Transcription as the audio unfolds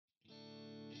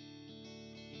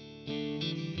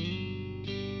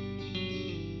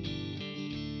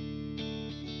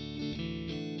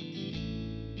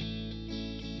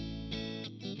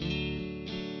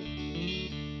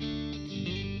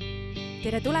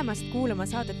Tere tulemast kuulama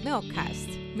saadet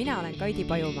Nõocast. Mina olen Kaidi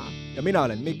Pajumaa. Ja mina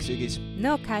olen Mikk Sügis.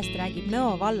 Nõocast räägib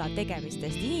Nõo valla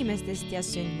tegemistest, inimestest ja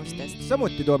sündmustest.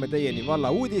 Samuti toome teieni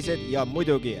valla uudised ja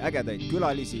muidugi ägedaid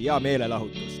külalisi ja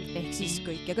meelelahutust. Ehk siis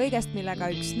kõik ja kõigest, millega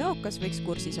üks nõokas võiks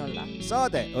kursis olla.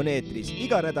 Saade on eetris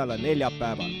iga nädala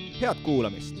neljapäeval. Head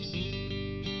kuulamist!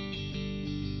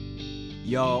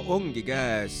 Ja ongi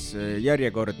käes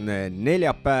järjekordne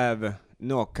neljapäev.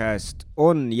 Nõocast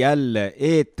on jälle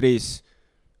eetris.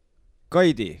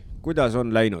 Kaidi, kuidas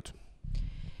on läinud?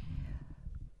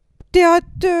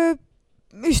 Tead,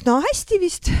 üsna hästi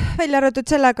vist, välja arvatud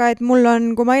sellega, et mul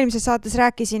on, kui ma eelmises saates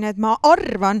rääkisin, et ma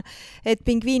arvan, et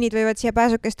pingviinid võivad siia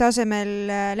pääsukeste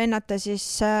asemel lennata,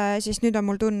 siis nüüd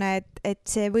on mul tunne, et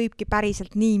see võibki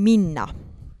päriselt nii minna.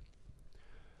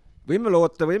 Võime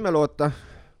loota.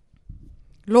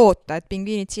 Loota, et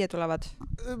pingviinid siia tulevad?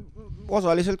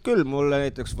 Osaliselt küll, mulle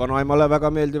näiteks vanaemale väga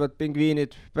meeldivad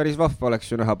pingviinid, päris vahva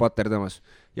oleks ju näha paterdamas,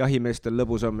 jahimeestel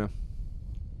lõbusam ja.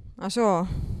 Asoo.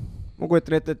 Ma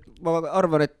kujutan ette, et ma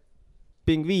arvan, et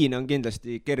pingviin on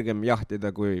kindlasti kergem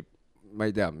jahtida kui, ma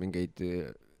ei tea, mingeid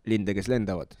linde, kes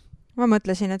lendavad. Ma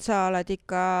mõtlesin, et sa oled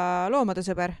ikka loomade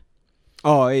sõber.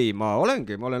 Ei, ma olen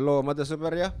loomade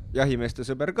sõber ja jahimeeste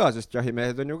sõber ka, sest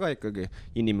jahimehed on ju ka ikkagi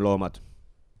inimloomad.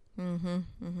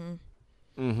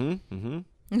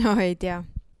 No ei tea.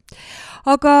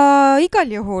 Aga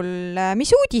igal juhul,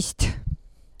 mis uudist?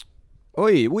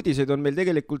 Uudiseid on meil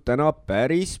tegelikult täna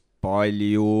päris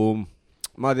palju.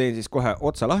 Ma teen siis kohe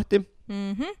otsa lahti.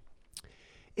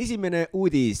 Esimene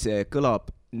uudis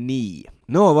kõlab nii.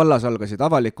 Nõo vallas algasid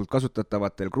avalikult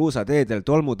kasutatavatel kruusateedel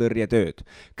tolmutõrjetööd.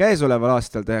 Käesoleval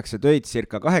aastal tehakse töid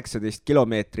circa 18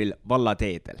 kilomeetril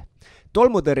vallateedel.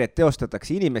 Tolmutõrjet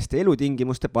teostatakse inimeste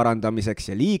elutingimuste parandamiseks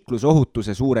ja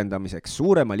liiklusohutuse suurendamiseks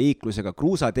suurema liiklusega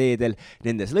kruusateedel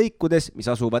nendes lõikudes, mis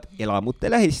asuvad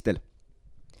elamute lähistel.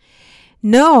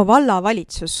 Nõo valla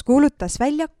valitsus kuulutas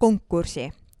välja konkursi.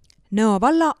 Nõo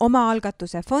valla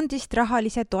omaalgatuse fondist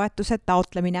rahalise toetuse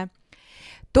taotlemine.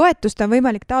 Toetust on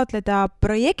võimalik taotleda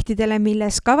projektidele,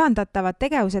 milles kavandatavad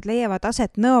tegevused leiavad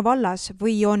aset Nõo vallas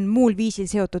või on muul viisil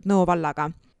seotud Nõo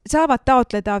vallaga. Saavad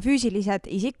taotleda füüsilised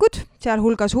isikud,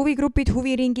 sealhulgas huvigrupid,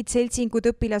 huviringid, seltsingud,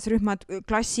 õpilasrühmad,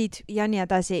 klassid ja nii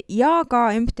edasi, ja ka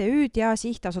MTÜ-d ja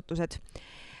sihtasutused.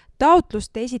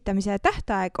 Taotluste esitamise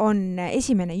tähtaeg on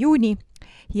 1. juuni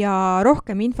ja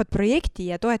rohkem infot projekti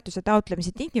ja toetuse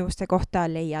taotlemise tingimuste kohta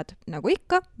leiad, nagu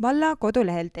ikka, valla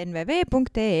kodulehelt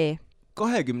nvv.ee.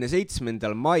 27.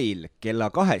 mail kella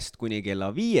 2 kuni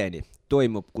kella 5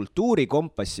 toimub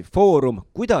Kultuurikompassi foorum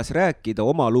Kuidas rääkida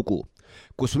oma lugu,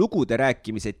 kus lugude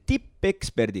rääkimise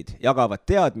tippeksperdid jagavad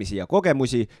teadmisi ja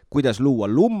kogemusi, kuidas luua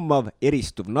lummav,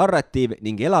 eristuv narratiiv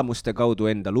ning elamuste kaudu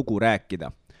enda lugu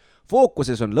rääkida.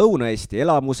 Fookuses on Lõuna-Eesti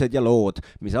elamused ja lood,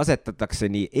 mis asetatakse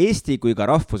nii Eesti kui ka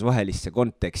rahvusvahelisse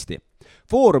konteksti.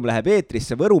 Foorum läheb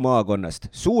eetrisse Võru maakonnast,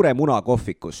 Suure Muna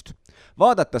kohvikust.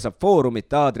 Vaadata saab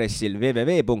foorumit aadressil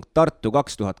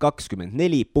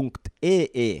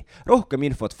www.tartu2024.ee. Rohkem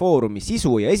infot foorumi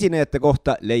sisu ja esinejate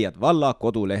kohta leiad valla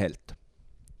kodulehelt.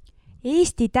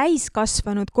 Eesti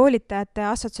täiskasvanud koolitajate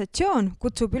assotsiatsioon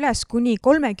kutsub üles kuni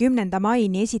 30.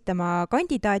 maini esitama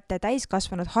kandidaate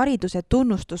täiskasvanud hariduse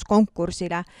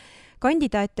tunnustuskonkursile.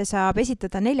 Kandidaate saab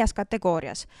esitada 4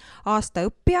 kategoorias. Aasta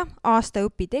õppija, aasta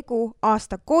õpitegu,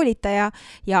 aasta koolitaja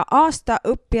ja aasta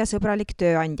õppijasõbralik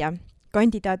tööandja.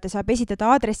 Kandidaate saab esitada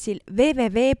aadressil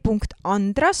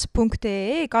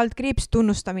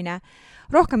www.andras.ee/tunnustamine.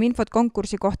 Rohkem infot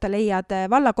konkursi kohta leiad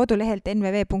valla kodulehelt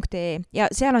nvv.ee ja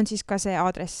seal on siis ka see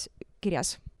aadress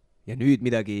kirjas. Ja nüüd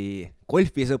midagi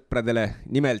golfisõpradele.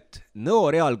 Nimelt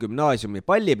Nõo Reaalgümnaasiumi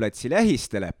palliplatsi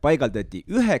lähistele paigaldati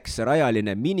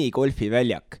 9-rajaline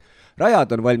minigolfiväljak.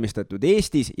 Rajad on valmistatud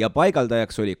Eestis ja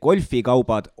paigaldajaks oli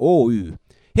Golfikaubad OÜ.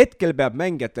 Hetkel peab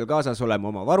mängijatel kaasas olema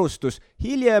oma varustus,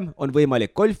 hiljem on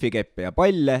võimalik golfikeppe ja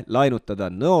palle laenutada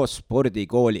Nõo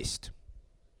spordikoolist.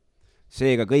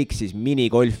 Seega kõik siis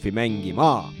minigolfi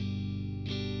mängima.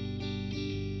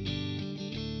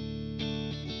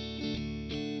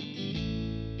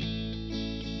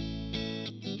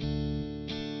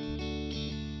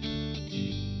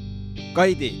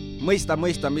 Kaidi, mõista,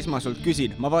 mis ma sult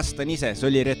küsin. Ma vastan ise, see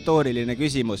oli retooriline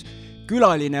küsimus.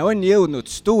 Külaline on jõudnud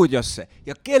stuudiosse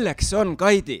ja kelleks on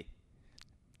Kaidi?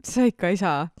 Sa ikka ei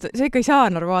saa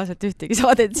normaalselt ühtegi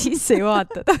saadet sisse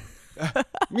juhatada.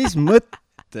 Mis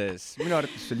mõttes? Minu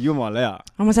arvates see oli jumala hea.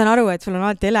 Ma saan aru, et sul on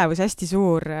alati elevus hästi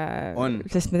suur,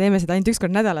 sest me teeme seda ainult 1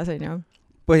 kord nädalas, on ju.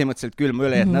 Põhimõtteliselt küll, ma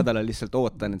üle nädala lihtsalt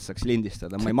ootan, et saaks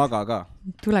lindistada. Ma ei maga ka.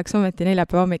 Tuleks ometi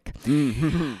neljapäeva hommik.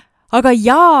 aga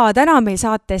jaa, täna meil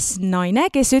saates naine,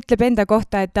 kes ütleb enda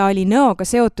kohta, et ta oli Nõoga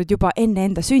seotud juba enne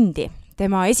enda sündi.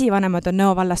 Tema esivanemad on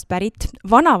Nõo vallast pärit,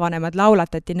 vanavanemad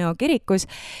laulatati Nõo kirikus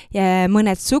ja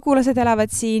mõned sugulased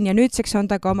elavad siin ja nüüdseks on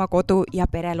ta ka oma kodu ja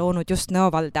pere loonud just Nõo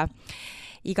valda.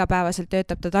 Igapäevaselt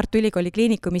töötab ta Tartu Ülikooli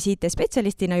kliinikumis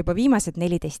IT-spetsialistina juba viimased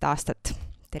 14 aastat.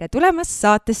 Tere tulemast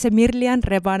saatesse, Mirlian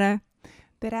Rebane!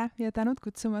 Tere ja tänud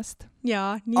kutsumast!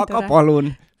 Jaa, nii aga tore.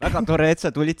 palun, väga tore, et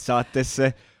sa tulid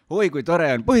saatesse. Oi, kui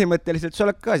tore on. Põhimõtteliselt sa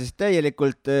oled ka siis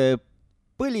täielikult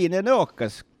põline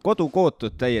nõokas.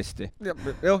 Kodukootud täiesti.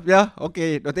 Jah,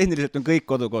 okei, no tehniliselt on kõik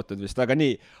kodukootud vist, aga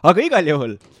nii. Aga igal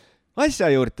juhul, asja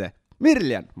juurde.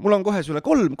 Mirlian, mul on kohe sulle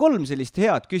kolm sellist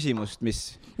head küsimust,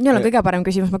 mis... Minul on kõige parem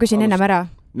küsimus, ma küsin ennem ära.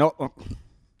 No,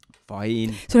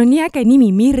 fine. Sul on nii äge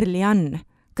nimi Mirlian.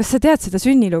 Kas sa tead seda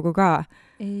sünnilugu ka?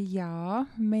 Jaa,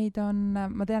 meid on,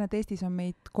 ma tean, et Eestis on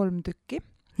meid 3 tükki.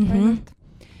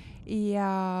 Ja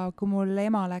kui mul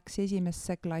ema läks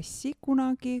esimesse klassi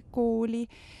kunagi kooli,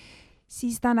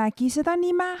 siis ta nägi seda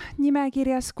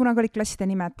nimekirjas, kunagi olid klasside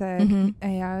nimed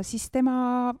ja siis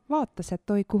tema vaatas,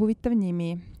 et oi, kui huvitav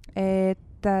nimi.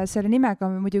 Et selle nimega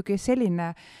on muidugi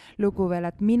selline lugu veel,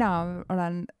 et mina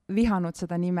olen vihanud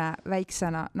seda nime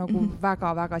väiksena nagu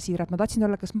väga-väga siiralt. Ma tahtsin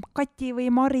olla kas Kati või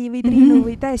Mari või Triinu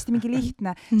või täiesti mingi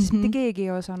lihtne, sest mitte keegi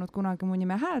ei osanud kunagi mu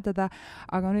nime hääldada,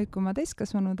 aga nüüd, kui ma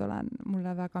täiskasvanud olen,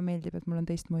 mulle väga meeldib, et mul on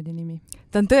teistmoodi nimi.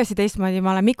 Ta on tõesti teistmoodi,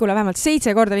 ma olen Mikule vähemalt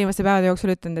 7 korda viimaste päevade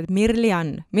jooksul ütelnud, et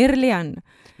Mirlian.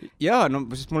 Jaa, no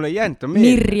sest mulle ei jäänud ta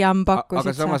meelde. Mirjam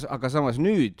pakkusid sa. Aga samas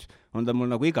nüüd on ta mul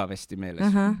nagu igavesti meeles.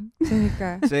 See on ikka...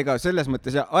 Seega selles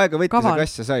mõttes aega võtta see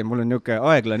kasse sai. Mul on niuke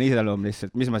aeglane iseloom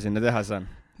lihtsalt, mis ma sinna teha saan.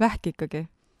 Vähk ikkagi.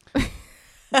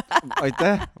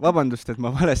 Aitäh, vabandust, et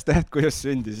ma valest tähtkujust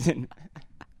sündisin.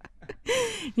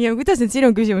 Nii, aga kuidas need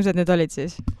sinu küsimused nüüd olid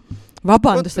siis?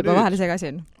 Vabandust, et ma vahele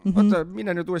segasin. Oota,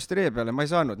 mine nüüd uuesti tee peale, ma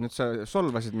ei saanud. Nüüd sa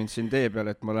solvasid mind siin tee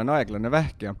peale, et ma olen aeglane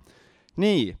vähk ja...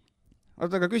 Nii,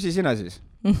 oota, aga küsi sina siis.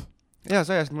 Hea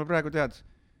sajast mul praegu tead.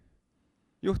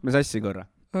 Juhtme sassi korra.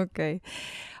 Okei.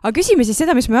 Aga küsime siis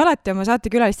seda, mis me alati oma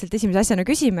saatekülalistelt esimese asjana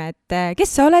küsime, et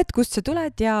kes sa oled, kust sa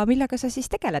tuled ja millega sa siis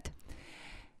tegeled?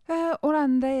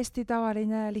 Olen täiesti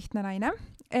tavaline lihtne naine.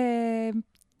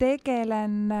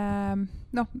 Tegelen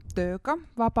tööga,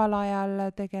 vabal ajal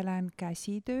tegelen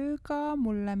käsitööga,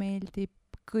 mulle meeldib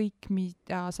kõik,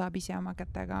 mida saab ise oma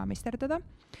kätega meisterdada.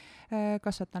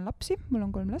 Kasvatan lapsi, mul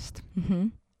on 3 last.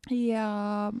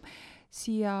 Ja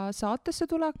siia saatesse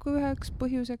tuleku üheks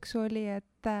põhjuseks oli,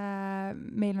 et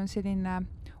meil on selline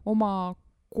oma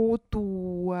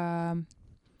kodu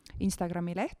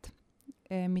Instagrami leht,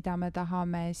 mida me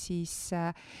tahame siis,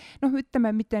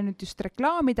 ütleme, mitte nüüd just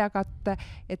reklaamida, aga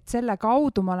et selle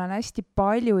kaudu ma olen hästi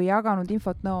palju jaganud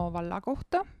infot Nõo valla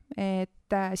kohta, et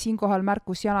siinkohal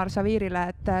märkus Janar Savirile,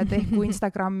 et tehku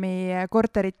Instagrami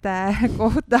korterite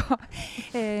kohta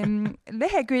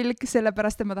lehekülg,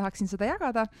 sellepärast, et ma tahaksin seda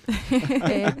jagada,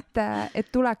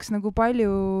 et tuleks nagu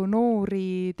palju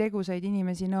noori tegusaid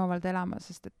inimesi Nõo valda elama,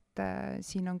 sest et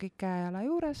siin on kõik käe-jala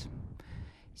juures.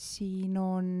 Siin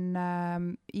on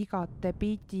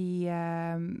igatepidi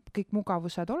kõik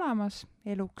mugavused olemas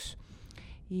eluks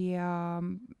ja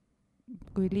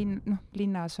kui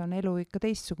linnas on elu ikka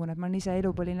teistsugune, et ma olen ise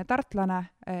elupõline tartlane,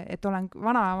 et olen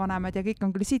vanavanemad ja kõik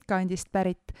on küll siit kandist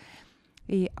pärit,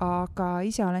 aga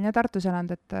ise olen ja Tartus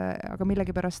elanud, aga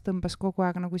millegipärast tõmbas kogu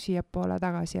aeg nagu siia poole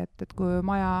tagasi, et kui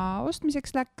maja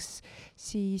ostmiseks läks,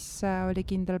 siis oli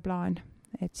kindel plaan,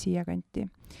 et siia kanti.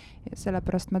 Ja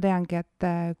sellepärast ma teangi, et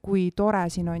kui tore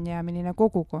siin on ja milline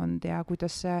kogukond ja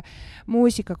kuidas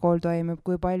muusikakool toimub,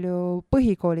 kui palju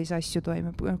põhikoolis asju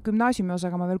toimub. Gümnaasiumi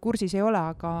osaga ma veel kursis ei ole,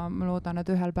 aga ma loodan,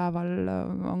 et ühel päeval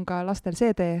on ka lastel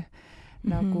CD,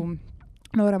 nagu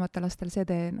noorematel lastel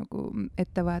CD nagu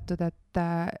ette võetud, et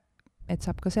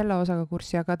saab ka selle osaga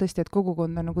kurssi, aga tõesti, et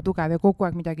kogukond on nagu tugev ja kogu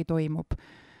aeg midagi toimub.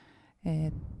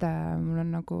 Et mul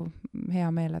on nagu hea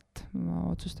meel, et ma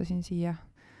otsustasin siia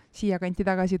kanti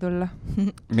tagasi tulla.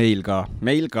 Meil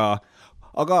ka.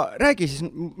 Aga räägi siis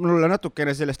mulle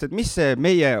natukene sellest, et mis see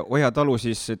meie Ojatalu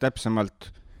siis täpsemalt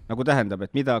nagu tähendab,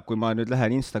 et mida, kui ma nüüd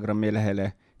lähen Instagrami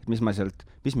lehele, et mis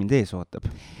mind ees ootab?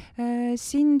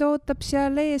 Sind ootab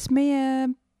seal ees meie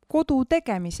kodu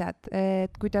tegemised,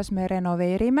 et kuidas me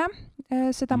renoveerime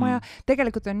seda maja.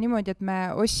 Tegelikult on niimoodi, et me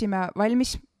ostsime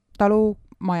valmis talu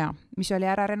maja, mis oli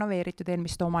ära renoveeritud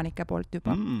eelmiste omanike poolt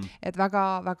juba. Et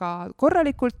väga-väga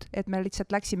korralikult, et me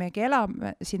lihtsalt läksimegi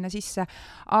elama sinna sisse,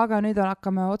 aga nüüd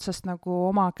hakkame otsast nagu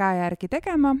oma käe järgi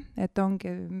tegema, et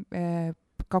ongi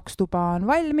 2 tuba on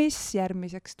valmis,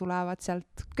 järgmiseks tulevad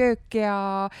sealt köök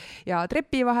ja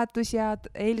trepivahetus ja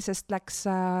eilsest läks,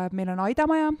 meil on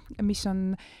aidamaja, mis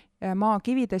on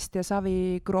maakividest ja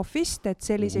savikrohvist, et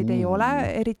selliseid ei ole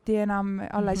eriti enam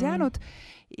alles jäänud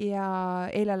ja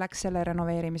eile läks selle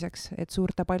renoveerimiseks, et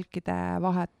suurte palkide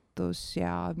vahetus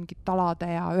ja mingid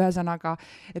talade ja ühesõnaga,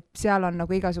 et seal on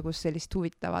nagu igasugust sellist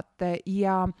huvitavat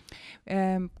ja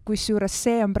kusjuures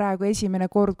see on praegu esimene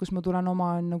kord, kus ma tulen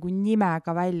oma nagu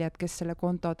nimega välja, et kes selle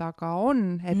konto taga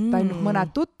on, et ainult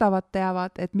mõned tuttavad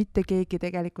teavad, et mitte keegi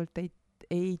tegelikult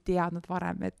ei teadnud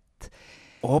varem, et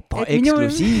opa,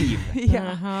 eksklusiiv!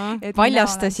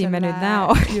 Valjastasime nüüd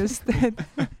näo. Just,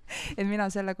 et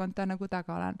mina selle konto nagu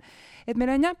taga olen. Et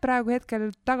meil on praegu hetkel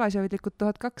tagasihoidlikult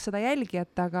 1200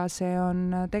 jälgijat, aga see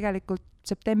on tegelikult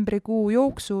septembrikuu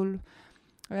jooksul,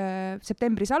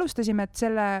 septembris alustasime, et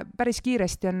selle päris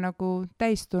kiiresti on nagu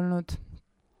täis tulnud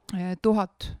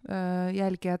 1000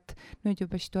 jälgijat, nüüd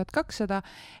juba 1200,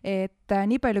 et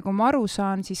nii palju kui ma aru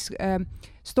saan, siis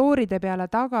story'de peale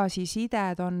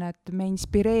tagasisided on, et me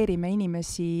inspireerime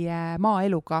inimesi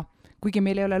maaeluga, kuigi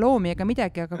meil ei ole loomi ega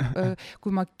midagi, aga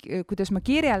kuidas ma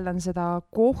kirjeldan seda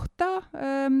kohta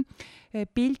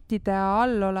piltide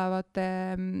all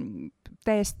olevate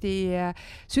täiesti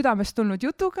südamest tulnud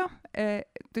jutuga,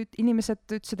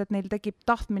 inimesed ütlesid, et neil tekib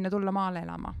tahtmine tulla maale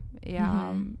elama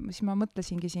ja siis ma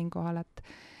mõtlesingi siinkohal,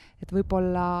 et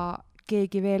võib-olla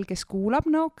keegi veel, kes kuulab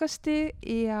nõukasti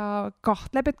ja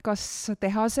kahtleb, et kas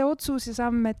teha see otsus ja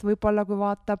samm, et võib-olla kui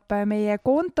vaatab meie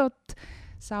kontot,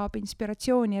 saab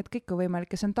inspiratsiooni, et kõik on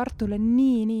võimalik ja see on Tartule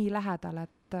nii lähedal,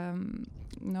 et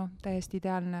täiesti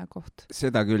ideaalne koht.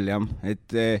 Seda küll jah, et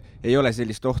ei ole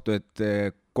sellist ohtu, et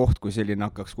koht kui selline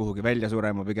hakkaks kuhugi välja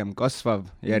surema, pigem kasvav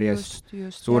järjest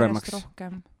suuremaks. Järjest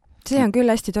rohkem. See on küll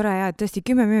hästi tore ja tõesti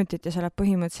 10 minutit ja sa oled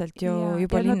põhimõtteliselt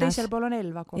juba linnas. Ja teisel pool on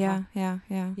Elva koha.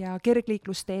 Ja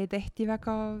kergliiklustee tehti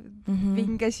väga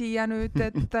vinge siia nüüd,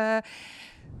 et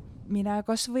mine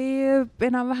kas või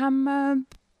enam-vähem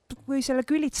kui selle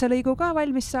Külitsa lõigu ka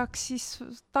valmis saaks, siis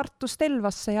Tartust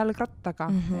Elvasse jalgrattaga.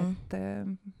 Et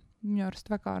minu arust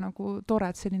väga nagu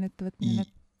tore, et selline ettevõtmine.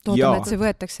 Toodame, et see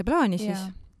võetakse plaani siis.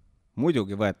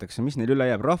 Muidugi võetakse, mis neil üle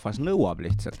jääb, rahvas nõuab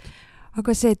lihtsalt.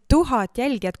 Aga see 1000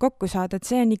 jälgijat kokku saada, et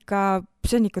see on ikka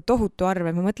tohutu arv.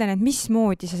 Ma mõtlen, et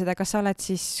mismoodi sa seda, kas sa oled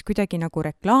siis kuidagi nagu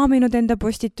reklaaminud enda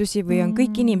postitusi või on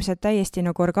kõik inimesed täiesti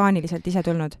nagu orgaaniliselt ise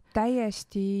tulnud?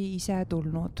 Täiesti ise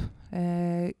tulnud.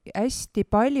 Hästi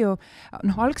palju,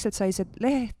 algselt sai see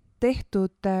leht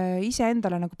tehtud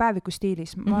iseendale nagu päeviku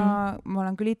stiilis. Ma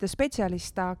olen küll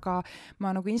IT-spetsialist, aga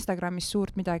ma nagu Instagramis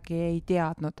suurt midagi ei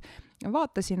teadnud.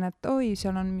 Vaatasin, et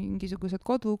seal on mingisugused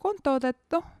kodukontod,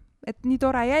 et nii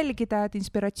tore jälgida, et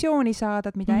inspiratsiooni saada,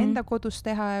 et mida enda kodus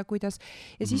teha ja kuidas.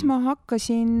 Ja siis ma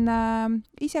hakkasin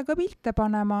ise ka pilte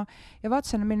panema ja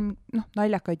vaatasin, et meil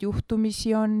naljakaid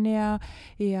juhtumisi on ja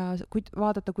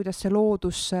vaadata, kuidas see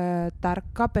loodus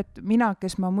tärkab, et mina,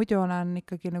 kes ma muidu olen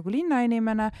ikkagi nagu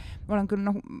linnainimene, olen küll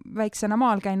väiksena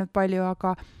maal käinud palju,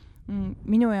 aga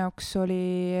minu jaoks oli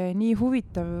nii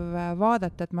huvitav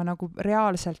vaadata, et ma nagu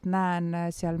reaalselt näen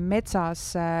seal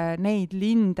metsas neid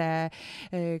linde,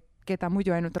 keda muidu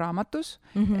ainult raamatus,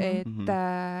 et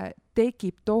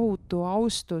tekib tohutu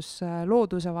austus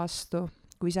looduse vastu,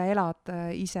 kui sa elad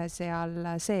ise seal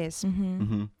sees.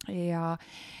 Ja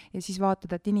siis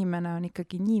vaatad, et inimene on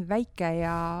ikkagi nii väike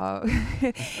ja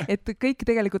et kõik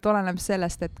tegelikult oleneb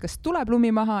sellest, et kas tuleb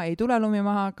lumi maha, ei tule lumi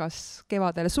maha, kas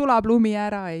kevadel sulab lumi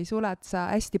ära, ei sule, et sa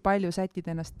hästi palju sätid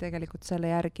ennast tegelikult selle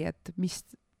järgi, et mis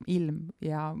ilm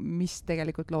ja mis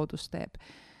tegelikult loodus teeb.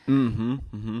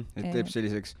 Et teeb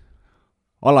selliseks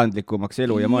alandlikumaks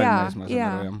elu ja maailma ees, ma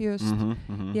saan aru. Just.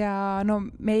 Ja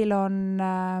meil on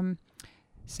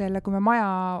selle, kui me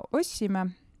maja ostsime,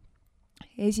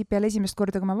 peale esimest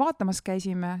korda, kui me vaatamas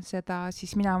käisime seda,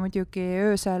 siis mina muidugi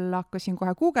öösel hakkasin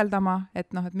kohe guugeldama, et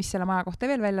mis selle maja kohta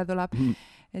veel välja tuleb.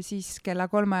 Ja siis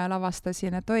kella 3 ajal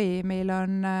avastasin, et meil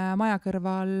on maja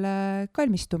kõrval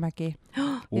kalmistumägi. Ja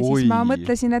siis ma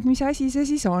mõtlesin, et mis asi see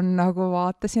siis on, nagu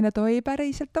vaatasin, et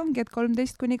päriselt ongi, et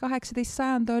 13–18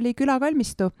 sajand oli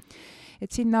külakalmistu. Et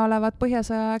sinna olevad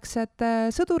põhjasõjaaegsed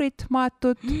sõdurid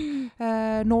maetud,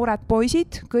 noored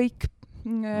poisid, kõik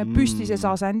püstises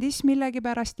asendis millegi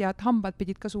pärast ja et hambad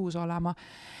pidid ka suus olema.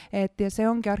 Ja see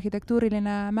ongi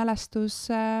arhitektuuriline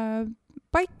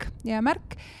mälestuspaik ja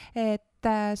märk, et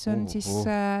see on siis,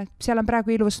 seal on praegu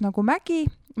ilus nagu mägi,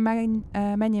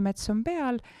 Männimets on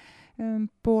peal,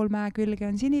 pool mäe külge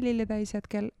on sinililli täis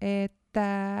hetkel, et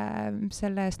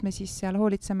selle eest me siis seal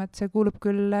hoolitseme, et see kuulub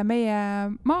küll meie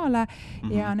maale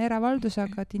ja on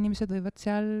eravaldusega, et inimesed võivad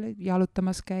seal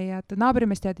jalutamas käia, et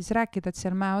naabrimees teadis rääkida, et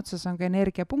seal mäe otsas on ka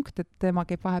energiapunkt, et tema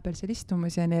käib vahepeal seal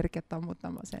istumas ja energiat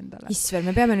ammutamas endale. Isvel,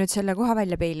 me peame nüüd selle koha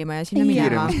välja peilima ja sinna minema.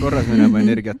 Kiiremas korras minema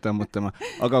energiat ammutama,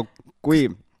 aga kui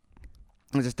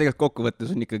sest tegelikult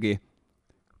kokkuvõttes on ikkagi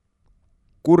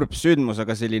kurb sündmus,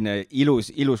 aga selline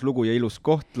ilus lugu ja ilus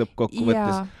koht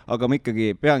lõppkokkuvõttes. Aga ma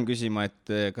ikkagi pean küsima,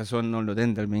 et kas on olnud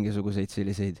endal mingisuguseid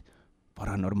selliseid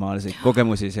paranormaalseid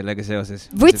kogemusi sellega seoses?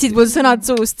 Võtsid mul sõnad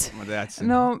suust. Ma teadsin.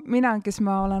 No mina, kes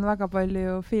ma olen väga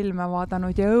palju filme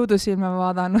vaadanud ja õudusfilme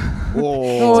vaadanud.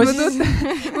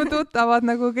 Mu tuttavad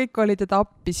nagu kõik olid, et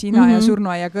appi sina ja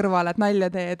surnuaia kõrval, et nalja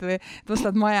teed või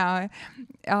tõstad maja.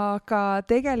 Aga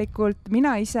tegelikult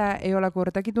mina ise ei ole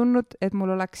kordagi tundnud, et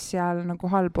mul oleks seal nagu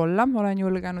halb olla. Ma olen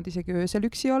julgenud isegi öösel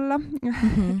üksi olla.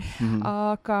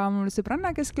 Aga mul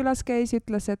sõbranna, kes külas käis,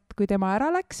 ütles, et kui tema ära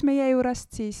läks meie juurest,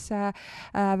 siis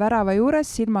värava juures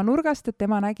silmanurgast, et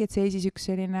tema nägi, et seisis üks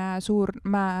selline suur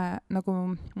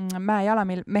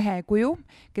mäejalamil mehe kuju,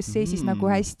 kes seisis nagu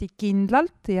hästi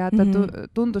kindlalt ja ta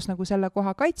tundus nagu selle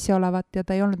koha kaitse olevat ja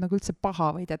ta ei olnud nagu üldse paha,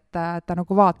 vaid et ta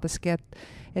nagu vaataski,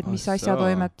 et mis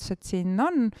asjatoimetused siin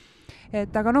on.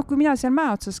 Et aga kui mina seal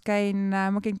mäe otsas käin,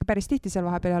 ma käin päris tihti seal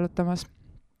vahepeal jalutamas,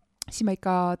 siis ma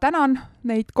ikka tänan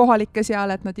neid kohalikke seal,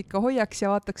 et nad ikka hoiaks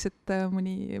ja vaataks, et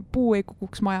mõni puu ei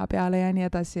kukuks maja peale ja nii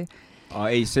edasi.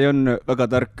 Ei, see on väga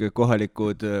tark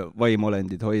kohalikud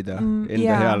vaimolendid hoida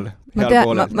enda heal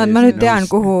poolel. Ma nüüd tean,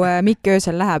 kuhu Mikk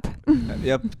öösel läheb.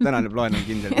 Jah, tänane plaan on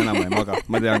kindel, täna ma ei maga.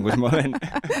 Ma tean, kus ma olen.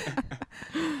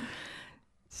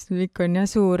 Mikk on jah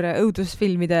suur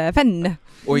õudusfilmide fänn.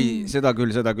 Oi, seda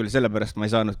küll, sellepärast ma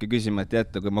ei saanudki küsima, et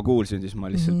jätta, kui ma kuulsin, siis ma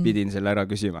lihtsalt pidin selle ära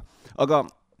küsima. Aga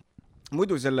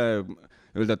muidu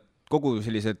kogu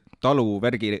sellise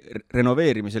taluvärgi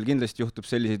renoveerimisel kindlasti juhtub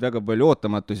selliseid väga palju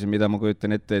ootamatusi, mida ma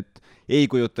kujutan ette, et ei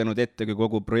kujutanud ette, kui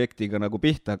kogu projektiga nagu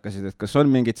pihta hakkasid, et kas on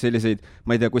mingid selliseid,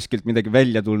 ma ei tea, kuskilt midagi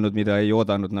välja tulnud, mida ei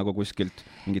oodanud nagu kuskilt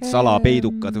mingid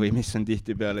salapeidukad või mis on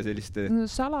tihti peale selliste...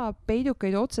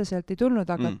 Salapeidukaid otseselt ei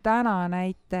tulnud, aga täna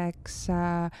näiteks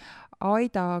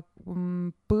Aida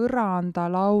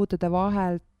põrandalaudade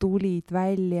vahel tulid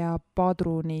välja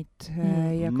padrunid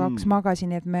ja 2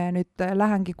 magasini, et me nüüd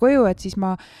lähengi koju, et siis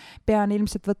ma pean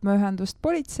ilmselt võtma ühendust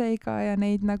politseiga ja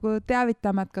neid nagu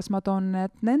teavitama, et kas ma toon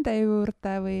need nende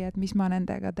juurde või et mis ma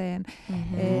nendega teen.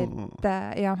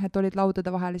 Et olid laudade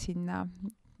vahel sinna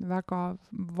väga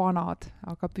vanad,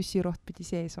 aga püssiroht pidi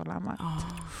sees olema.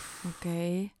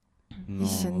 Okei.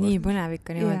 Mis on nii põnev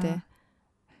ikka niimoodi.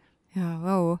 Jaa,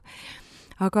 vau.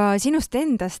 Aga sinust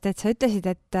endast, et sa ütlesid,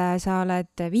 et sa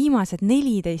oled viimased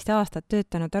 14 aastat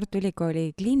töötanud Tartu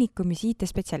Ülikooli kliinikumis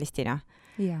IT-spetsialistina.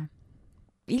 Jaa.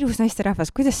 Ilus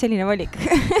naisterahvas, kuidas selline valik?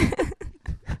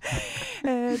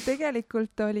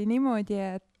 Tegelikult oli niimoodi,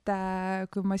 et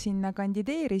kui ma sinna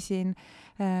kandideerisin,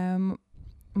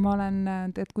 ma olen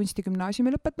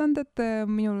kunstigümnaasiumi lõpetanud, et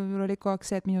minul oli kogu aeg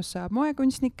see, et minust saab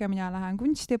moekunstnik ja mina lähen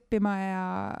kunsti õppima ja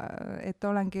et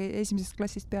olengi esimesest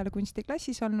klassist peale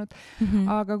kunstiklassis olnud.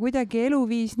 Aga kuidagi elu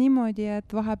viis niimoodi,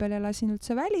 et vahepeal elasin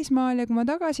üldse välismaal ja kui ma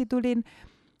tagasi tulin,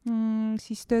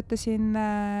 siis töötasin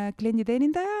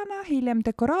klienditeenindajana, hiljem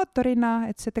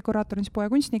dekoraatorina, et see dekoraator on siis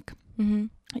poekunstnik.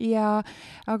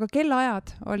 Aga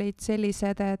kellaajad olid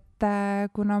sellised, et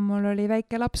kuna mul oli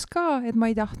väike laps ka, et ma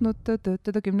ei tahtnud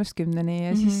töötada 10-10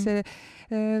 ja siis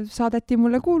saadeti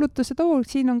mulle kuulutus, et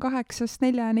siin on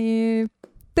 8-4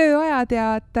 tööajad ja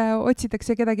et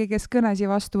otsitakse kedagi, kes kõnesi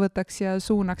vastu võtaks ja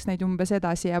suunaks neid umbes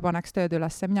edasi ja paneks tööd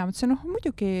üles. Mina mõtlesin,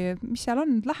 muidugi, mis seal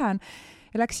on, lähen.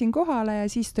 Ja läksin kohale ja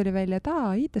siis tuli välja, et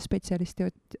IT-spetsialisti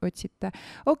otsite.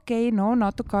 Okei,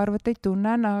 natuke arvuteid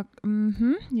tunnen,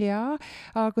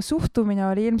 aga suhtumine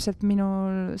oli ilmselt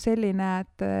minul selline,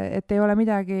 et ei ole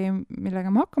midagi, millega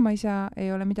ma hakkama ei saa,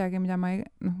 ei ole midagi, mida ma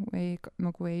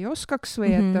ei oskaks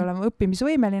või et olema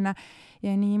õppimisvõimeline.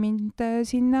 Ja nii mind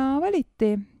sinna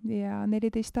valiti ja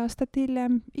 14 aastat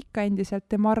hiljem ikka endiselt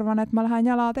ja ma arvan, et ma lähen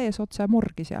jalad ees otse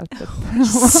morgi sealt.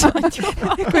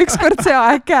 Kui ükskord see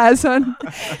aeg käes on.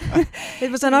 Et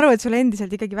ma saan aru, et sulle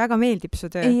endiselt ikkagi väga meeldib su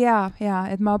töö. Ja,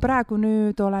 et ma praegu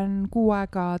nüüd olen 6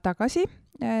 aega tagasi,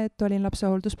 et olin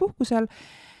lapsehoolduspuhkusel,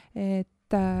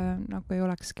 et nagu ei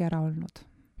olekski ära olnud.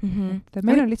 Et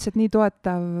meil on lihtsalt nii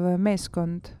toetav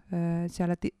meeskond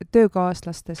seal, et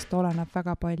töökaaslastest oleneb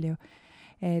väga palju.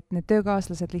 Et need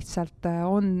töökaaslased lihtsalt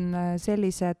on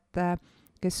sellised,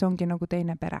 kes ongi nagu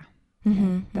teine pere.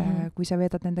 Et kui sa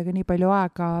veedad nendega nii palju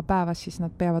aega päevas, siis nad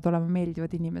peavad olema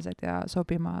meeldivad inimesed ja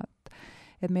sobima.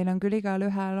 Et meil on küll igal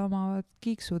ühel omavad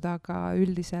kiiksud, aga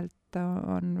üldiselt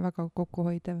on väga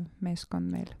kokkuhoidev meeskond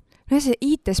meil. See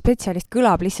IT-spetsialist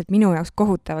kõlab lihtsalt minu jaoks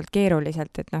kohutavalt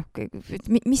keeruliselt, et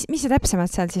mis sa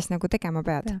täpsemalt seal siis nagu tegema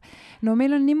pead? No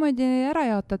meil on niimoodi ära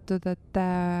jaotatud, et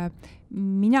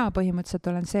mina põhimõtteliselt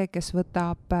olen see, kes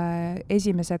võtab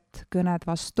esimesed kõned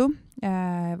vastu,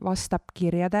 vastab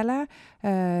kirjadele,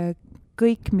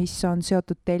 kõik, mis on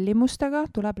seotud tellimustega,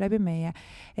 tuleb läbi meie.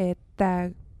 Et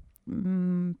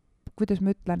kuidas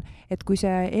ma ütlen, et kui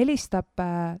see helistab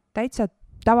täitsa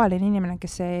tavaline inimene,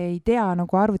 kes ei tea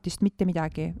nagu arvutist mitte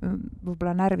midagi,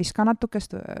 võib-olla närvis ka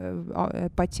natukest,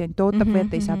 patsient ootab või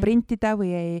et ei saa printida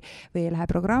või ei lähe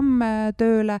programm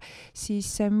tööle, siis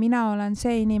mina olen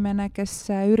see inimene, kes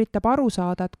üritab aru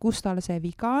saada, et kus tal see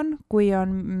viga on. Kui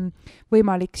on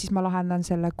võimalik, siis ma lahendan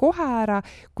selle kohe ära.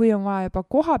 Kui on vaja juba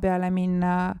koha peale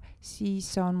minna, siis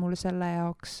on mul selle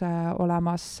jaoks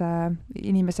olemas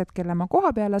inimesed, kelle ma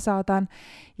koha peale saadan.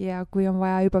 Ja kui on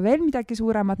vaja juba veel midagi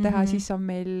suuremat teha, siis on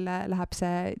meil läheb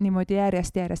see niimoodi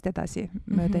järjest edasi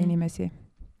mööda inimesi.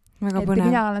 Väga et põnev.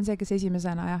 mina olen see, kes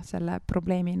esimesena selle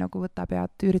probleemi nagu võtab ja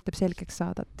üritab selgeks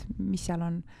saada, et mis seal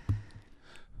on.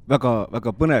 Väga,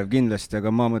 väga põnev kindlasti,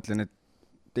 aga ma mõtlen, et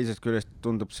teisest küljest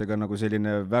tundub see ka nagu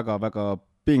selline väga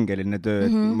pingeline töö,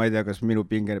 et ma ei tea, kas minu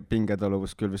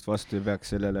pingetaluvus küll vist vastu ei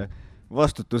peaks sellele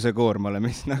vastutuse koormale,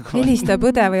 mis nagu Helistab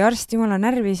õde või arst jumala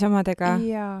närvis omadega.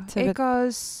 Ja, ega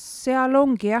seal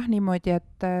ongi jah niimoodi,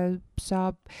 et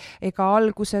saab, ega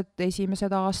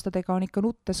esimesed aastadega on ikka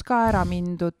nuttes ka ära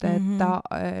mindud, et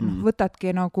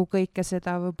võtadki nagu kõike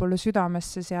seda võib-olla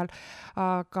südamesse seal,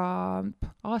 aga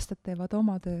aastad teevad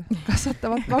oma töö,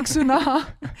 kasvatavad paksu naha.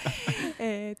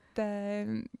 Et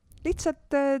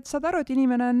lihtsalt saad aru, et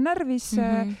inimene on närvis,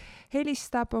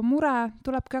 helistab, on mure,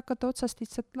 tulebki hakata otsast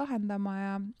lihtsalt lahendama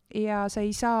ja sa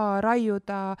ei saa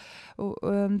raiuda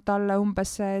talle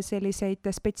umbes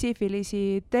selliseid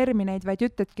spetsiifilisi termineid, vaid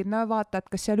ütledki, no vaata, et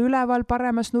kas seal üleval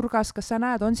paremas nurgas, kas sa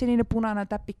näed, on selline punane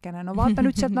täpikene, no vaata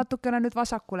nüüd sealt natukene nüüd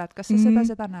vasakule, et kas sa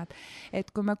seda näed.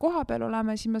 Et kui me koha peal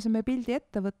oleme, siis me saame pildi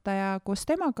ette võtta ja koos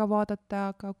temaga vaadata,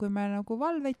 aga kui me nagu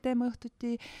valveid teeme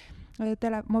õhtuti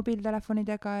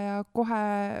mobiiltelefonidega ja kohe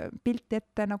pilti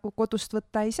ette nagu kodust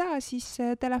võtta ei saa, siis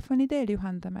telefoni teel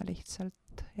juhendame lihtsalt.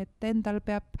 Et endal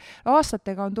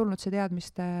aastatega on tulnud see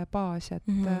teadmiste baas, et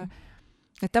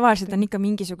et tavaliselt on ikka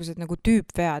mingisugused nagu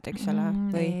tüüpvead, eks ole?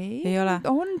 Või ei ole?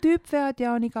 On tüüpvead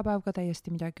ja on iga päev ka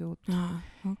täiesti midagi uut.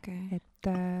 Okay.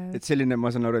 Et selline,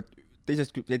 ma saan aru,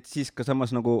 et siis ka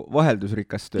samas nagu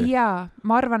vaheldusrikas töö. Jaa,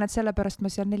 ma arvan, et sellepärast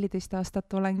ma seal 14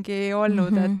 aastat olengi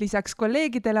olnud, et lisaks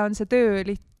kolleegidele on see töö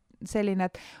selline,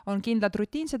 et on kindlad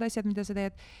rutiinsed asjad, mida sa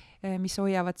teed, mis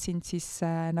hoiavad sind siis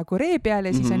nagu ree peal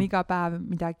ja siis on iga päev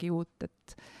midagi uut,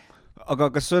 et aga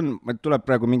kas tuleb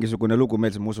praegu mingisugune lugu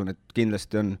meelse, ma usun, et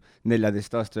kindlasti on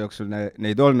 14 aasta jooksul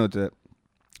neid olnud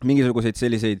mingisuguseid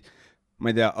selliseid, ma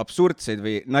ei tea, absurdseid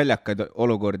või naljakaid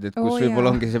olukordi, et kus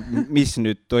võib-olla ongi see, mis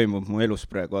nüüd toimub mu elus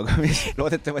praegu, aga mis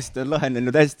loodetavasti on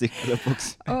lahenenud hästi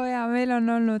lõpuks. Meil on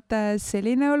olnud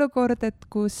selline olukord, et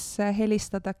kus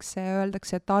helistatakse ja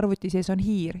öeldakse, et arvuti sees on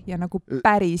hiir ja nagu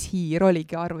päris hiir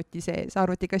oligi arvuti sees.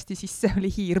 Arvutikasti sisse oli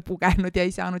hiir pugenud ja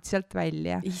ei saanud sealt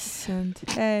välja. Issand.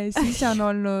 Siis on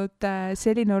olnud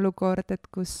selline olukord, et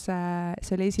kus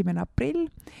see oli 1. aprill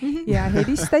ja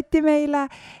helistati meile,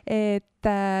 et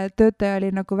töötaja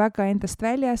oli nagu väga endast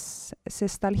väljas,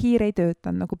 sest tal hiir ei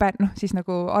töötanud, siis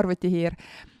nagu arvutihiir.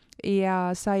 Ja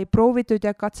sai proovitud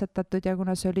ja katsetatud ja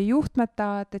kuna see oli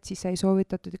juhtmeta, et siis sai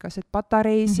soovitatud igas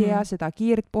patareisi ja seda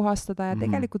kiirt puhastada ja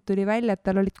tegelikult tuli välja, et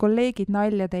tal olid kolleegid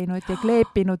nalja teinud ja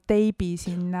kleepinud teibi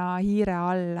sinna hiire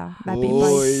alla läbi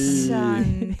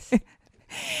paist.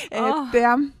 Et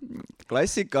jah.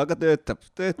 Klassika, aga töötab.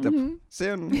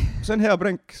 See on hea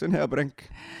pränk.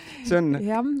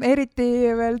 Jah, eriti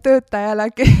veel töötajale,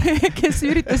 kes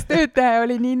üritas töötaja,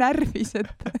 oli nii närvis,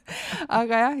 et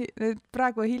aga jah,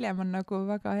 praegu hiljem on nagu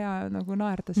väga hea nagu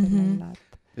naerda selle üle.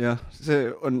 Jah,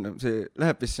 see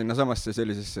läheb vist sinna samasse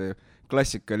sellisesse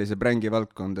klassikalise prängi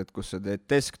valdkond, et kus sa teed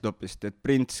desktopist, teed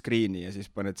print screen'i ja siis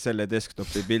paned selle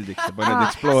desktopi pildiks ja paned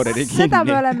Exploreri kinni. Seda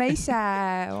me oleme ise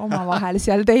omavahel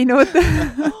seal teinud.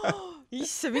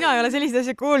 Issa, mina ei ole sellised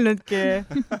asja kuulnudki.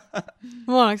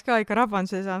 Ma oleks ka ikka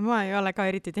rabanduse saanud, ma ei ole ka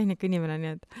eriti tehnika inimene,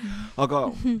 nii et. Aga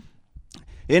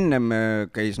ennem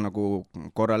käis nagu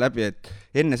korra läbi, et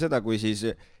enne seda, kui siis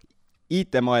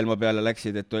IT-maailma peale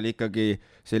läksid, et oli ikkagi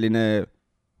selline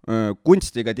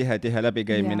kunstiga tihe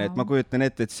läbikäimine, et ma kujutan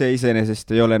ette, et see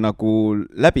iseenesest ei ole nagu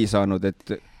läbi saanud,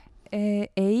 et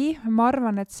ei, ma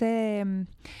arvan, et see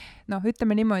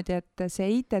ütleme niimoodi, et see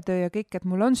IT-töö ja kõik, et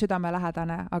mul on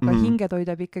südamelähedane, aga hinge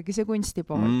toidab ikkagi see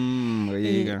kunstipool.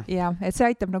 Ja, et see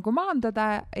aitab nagu maandada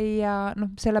ja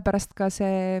sellepärast ka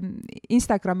see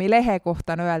Instagrami lehe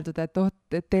kohta on öeldud,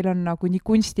 et teil on nagu nii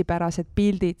kunstipärased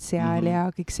pildid seal ja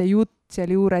kõik see jutt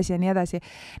seal juures ja nii edasi.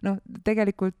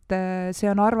 Tegelikult see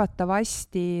on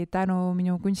arvatavasti tänu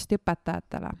minu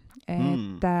kunstiõpetajatele.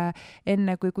 Et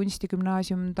enne kui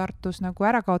kunstigümnaasium Tartus nagu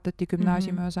ära kaotati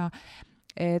gümnaasiumi osa,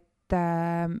 et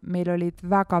meil olid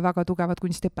väga-väga tugevad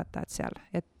kunstiõpetajad seal,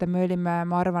 et me olime,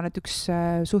 ma arvan, et üks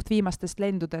suht viimastest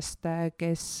lendudest,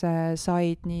 kes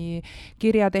said nii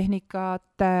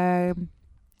kirjatehnikat,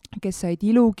 kes said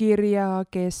ilukirja,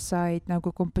 kes said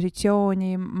nagu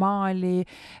kompositsiooni, maali,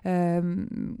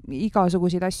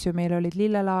 igasuguseid asju, meil olid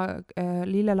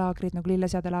lillelaagrid, nagu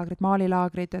lilleseadelaagrid,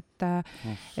 maalilaagrid, et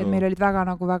meil olid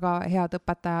väga head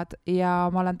õpetajad ja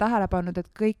ma olen tähele pannud,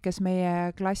 et kõik, kes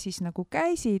meie klassis nagu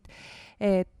käisid,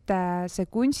 et see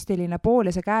kunstiline pool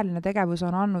ja see käeline tegevus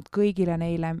on andnud kõigile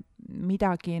neile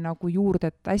midagi nagu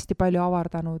juurde, et hästi palju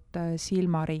avardanud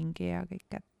silmaringi ja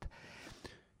kõik, et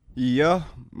jah,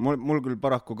 mul küll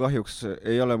paraku kahjuks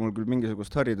ei ole mul küll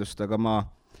mingisugust haridust, aga ma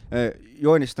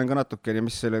joonistan ka natukene,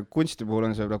 mis selle kunsti puhul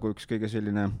on see nagu üks kõige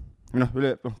selline,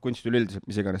 kunst üleüldiselt,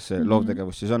 mis iganes see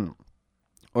loovtegevus siis on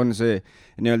see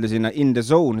nii-öelda sinna in the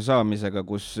zone saamisega,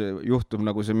 kus juhtub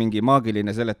nagu see mingi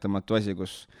maagiline seletamatu asi,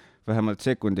 kus vähemalt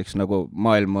sekundiks nagu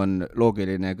maailm on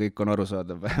loogiline ja kõik on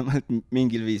arusaadav, vähemalt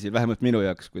mingil viisil, vähemalt minu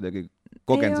jaoks kuidagi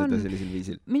kogen seda sellisel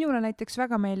viisil. Minule näiteks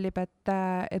väga meeldib, et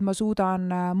ma suudan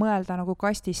mõelda nagu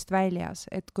kastist väljas,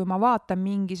 et kui ma vaatan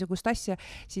mingisugust asja,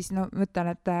 siis ma ütlen,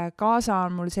 et kaasa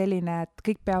on mul selline, et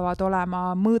kõik peavad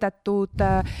olema mõõdetud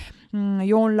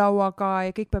joonlauaga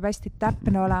ja kõik peab hästi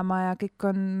täpne olema ja kõik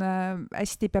on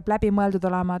hästi peab läbimõeldud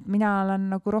olema, et mina olen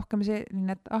nagu rohkem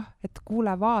selline, et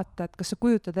kuule, vaata, et kas sa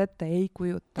kujutad ette, ei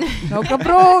kujuta. No aga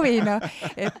proovi,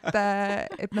 et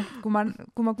kui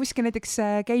ma kuskil näiteks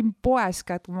käin poes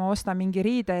ka, et kui ma ostan mingi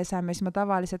riideeseme, siis ma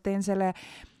tavaliselt teen selle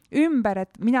ümber,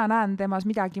 et mina näen temas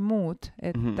midagi muud,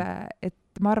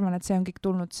 et ma arvan, et see on kõik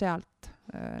tulnud sealt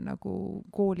nagu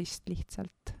koolist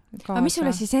lihtsalt. Aga mis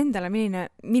sulle siis endale,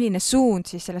 milline suund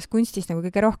siis selles kunstis nagu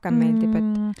kõige rohkem meeldib?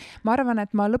 Ma arvan,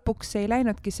 et ma lõpuks ei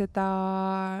läinudki seda,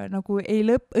 nagu ei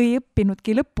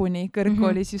õppinudki lõpuni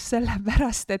kõrgkoolis just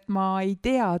sellepärast, et ma ei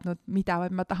teadnud mida,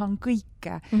 vaid ma tahan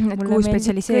kõike. Et kuhu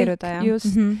spetsialiseeruda.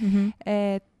 Just,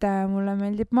 et mulle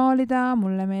meeldib maalida,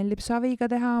 mulle meeldib saviga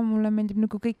teha, mulle meeldib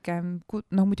nagu kõike.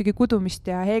 Muidugi kudumist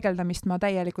ja heegeldamist ma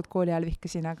täielikult kooli ajal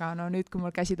vihkasin, aga nüüd, kui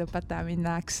mul käsitööpetaja mind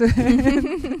näeks,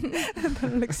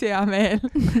 tal oleks hea meel.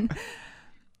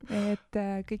 Et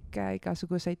kõik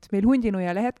igasuguseid. Meil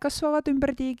Hundinuia lehed kasvavad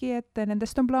ümber tiigi, et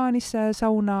nendest on plaanis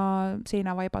sauna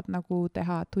seinavaibad nagu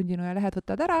teha, et Hundinuia lehed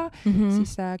võtad ära,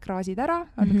 siis kraasid ära,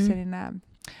 on üks selline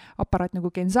aparaat nagu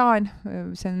gensaan,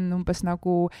 see on umbes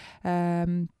nagu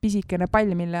pisikene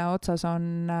pall, mille otsas on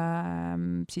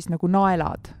siis nagu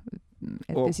naelad,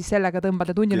 et siis sellega tõmbad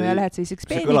need Hundinuia lehed selliseks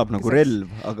peenikeseks. See kõlab nagu relv,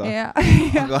 aga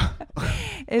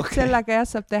et sellega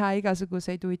saab teha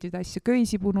igasuguseid huvitavaid asju,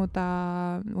 köisi punuda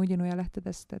Hundinuia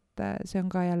lehtedest, et see on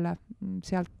ka jälle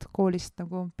sealt koolist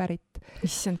nagu pärit.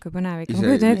 Issand, kui põnev ikka. Ma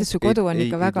kujutan ette, et su kodu on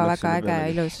ikka väga-väga äge ja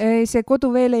ilus. See kodu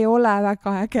veel ei ole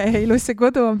väga äge ja ilus, see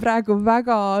kodu on praegu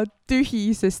väga tühi,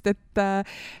 sest et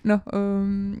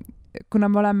kuna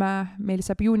meil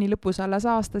saab juuni lõpus alles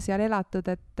aasta seal elatud,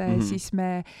 et siis me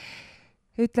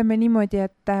ütleme niimoodi,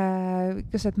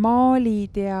 et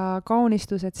maalid ja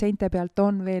kaunistused seinte pealt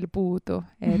on veel puudu,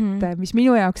 et mis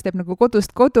minu jaoks teeb nagu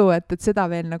kodust kodu, et seda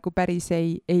veel nagu päris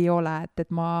ei ole, et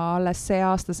ma alles see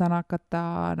aasta saan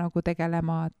hakata nagu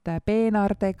tegelema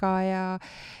peenardega ja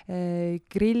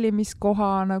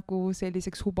grillimiskoha nagu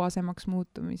selliseks hubasemaks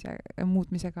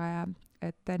muutmisega ja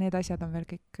et need asjad on veel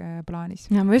kõik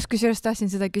plaanis. Ja ma just kusjuures tahtsin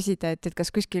seda küsida, et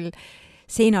kas kuskil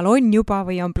seinal on juba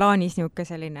või on plaanis niuke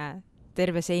selline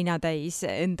terve seina täis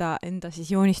enda siis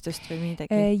joonistust või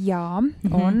midagi? Jaa,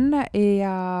 on.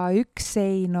 Ja üks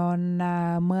sein on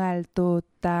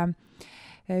mõeldud,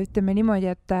 ütleme niimoodi,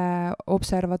 et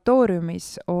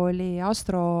observatooriumis oli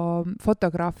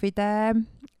astrofotograafide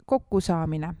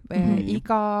kokkusaamine.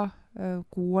 Iga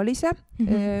kuu oli see.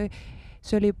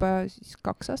 See oli juba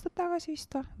 2 aastat tagasi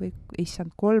vist või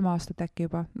issand, 3 aastat äkki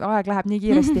juba. Aeg läheb nii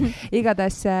kiiresti.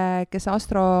 Igatahes, kes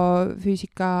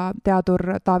astrofüüsika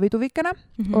teadur Taavi Tuvikene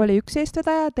oli üks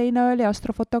eestvedaja, teine oli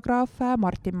astrofotograaf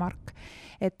Martin Mark.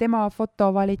 Et tema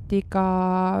foto valiti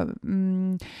ka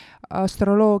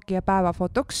astroloogia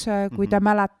päevafotoks, kui te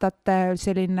mäletate,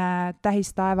 selline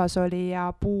tähistaevas oli ja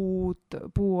puu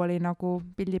oli nagu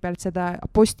pildi pealt seda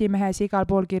Postimehes igal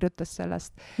pool kirjutas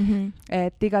sellest.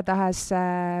 Et igatahes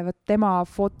tema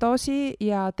fotosi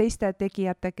ja teiste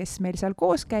tegijate, kes meil seal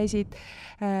koos käisid,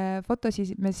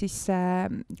 fotosi me siis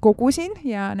kogusin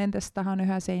ja nendest tahan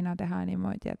ühe seina teha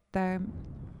niimoodi, et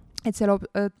et see loob,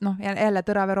 noh, jälle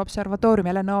Tõravere observatoorium,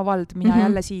 jälle Nõo vald, mina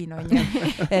jälle siin on ju.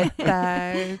 Et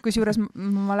kusjuures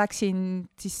ma läksin,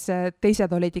 siis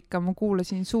teised olid ikka, ma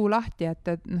kuulasin suu lahti,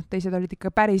 et noh, teised olid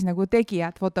ikka päris nagu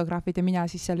tegijad, fotograafid ja mina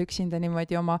siis seal üksinda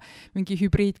niimoodi oma mingi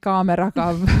hübriidkaameraga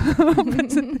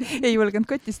ei julgenud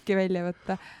kotistki välja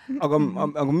võtta. Aga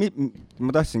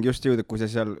ma tahtsingi just jõuda, kui sa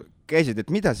seal käisid, et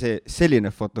mida see selline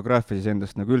fotograafia siis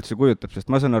endast nagu üldse kujutab, sest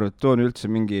ma saan aru, et too on üldse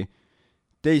mingi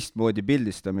teistmoodi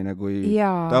pildistamine kui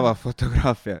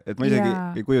tavafotograafia, et ma isegi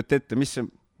ei kujuta ette, mis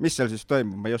seal siis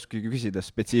toimub, ma ei oskagi küsida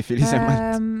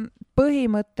spetsiifilisemalt.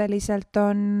 Põhimõtteliselt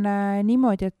on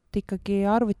niimoodi, et ikkagi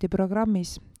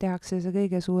arvutiprogrammis tehakse see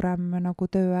kõige suurem nagu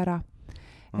töö ära.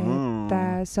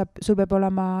 Et sul peab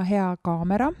olema hea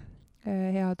kaamera,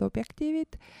 head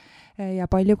objektiivid ja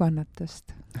palju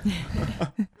kannatust.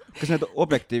 Kas need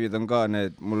objektiivid on ka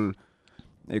need, mul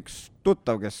üks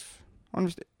tuttav, kes on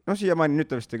vist siiamaani nüüd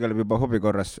ta vist tegeleb juba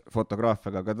hobikorras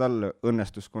fotograafiaga, aga tal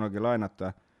õnnestus kunagi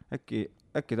laenata äkki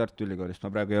Tartu Ülikoolist,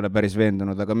 ma praegu ei ole päris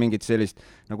veendunud, aga mingit sellist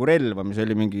nagu relva, mis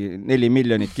oli mingi 4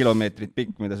 miljonit kilomeetrit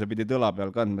pikk, mida sa pidid õla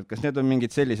peal kandma. Kas need on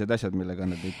mingid sellised asjad, millega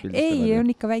nad neid pildistavad? Ei,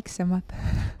 on ikka väiksemad.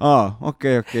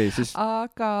 Okei, siis...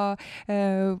 Aga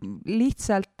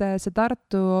lihtsalt see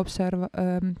Tartu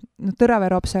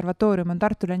Tõravere observatoorium on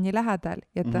Tartule nii lähedal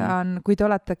ja ta on, kui te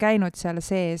olete käinud seal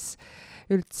sees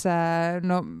üldse,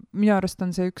 no minu arust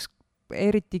on see üks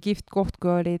eriti kihvt koht,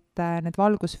 kui olid need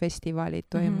valgusfestivalid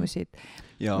toimusid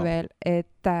veel,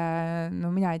 et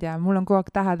no mina ei tea, mul on kogu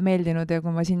aeg tähed meeldinud ja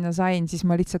kui ma sinna sain, siis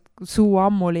ma lihtsalt suu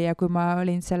ammuli ja kui ma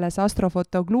olin selles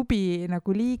astrofotoklubi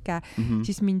nagu liige,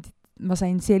 siis ma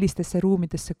sain sellistesse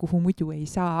ruumidesse, kuhu muidu ei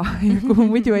saa, kuhu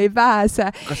muidu ei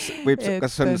pääse.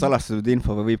 Kas on salastatud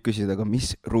info või võib küsida, aga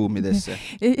mis ruumidesse?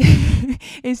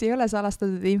 Ei, see ei ole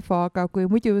salastatud info, aga kui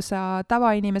muidu sa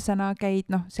tavainimesena käid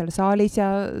seal saalis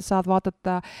ja saad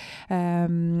vaadata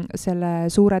selle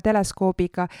suure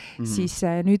teleskoobiga, siis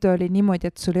nüüd oli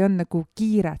niimoodi, et sul ei olnud nagu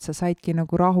kiire, et sa saidki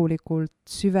nagu rahulikult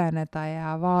süveneda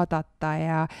ja vaadata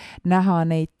ja näha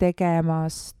neid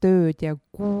tegemas tööd ja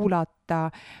kuulata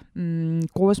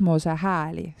kosmose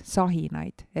hääli,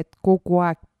 sahinaid, et kogu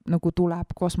aeg nagu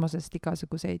tuleb kosmosest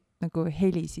igasuguseid nagu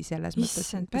helisi selles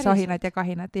mõttes, sahinad ja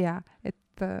kahinad ja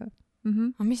et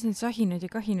Aga mis need sahinaid ja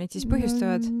kahinaid siis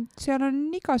põhjustavad? Seal on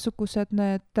igasugused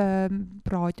need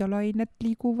raadiolained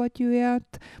liiguvad ju ja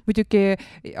muidugi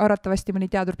arvatavasti mõni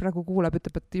teadur praegu kuuleb,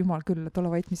 ütleb, et jumal küll, et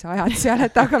ole vait, mis ajad seal,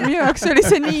 et aga minu jaoks oli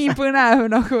see nii põnev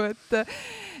nagu,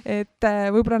 et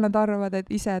võib-olla nad arvavad, et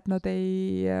ise, et nad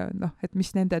ei, et mis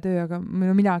nende töö, aga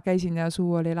mina käisin ja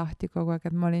suu oli lahti kogu aeg,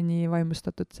 et ma olin nii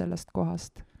vaimustatud sellest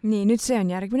kohast. Nii, nüüd see on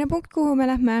järgmine punkt, kuhu me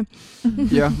lähme.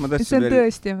 Jah, ma tahtsin see on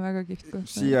tõesti väga kihvt koht.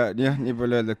 Siia, jah, nii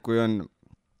palju öelda, et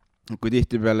kui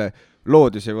tihti peale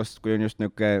loodus ja vast, kui on just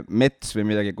niuke mets või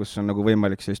midagi, kus on nagu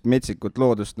võimalik sellist metsikut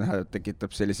loodust näha,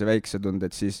 tekitab sellise väikse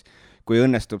tunde, et siis kui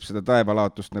õnnestub seda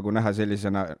taevalaatust nagu näha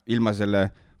sellisena ilma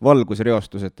selle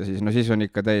valgusreostuseta, siis on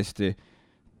ikka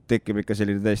tekib ikka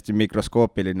selline täiesti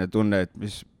mikroskoopiline tunne, et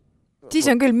mis siis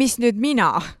on küll, mis nüüd mina?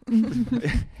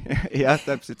 Jah,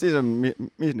 täpselt, siis on,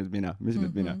 mis nüüd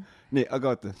mina? Nii,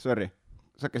 aga oota, sorry.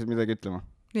 Sa hakkasid midagi ütlema?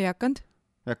 Ei hakanud.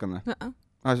 Ei hakanud või?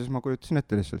 Siis ma kujutasin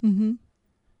ette lihtsalt.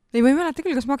 Ei, ma ei mäleta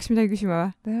küll, kas ma hakkasin midagi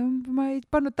küsima või? Ma ei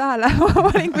pannud tähele, ma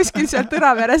olin kuskil seal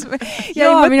Tõraveres.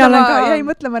 Jäi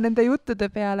mõtlema nende juttude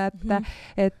peale,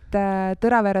 et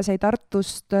Tõravere sai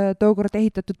Tartust tookord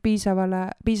ehitatud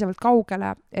piisavalt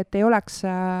kaugele, et ei oleks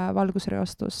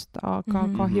valgusreostust, aga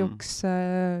kahjuks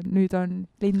nüüd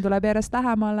linn tuleb järjest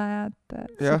lähemale,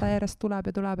 et seda järjest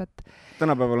tuleb. Et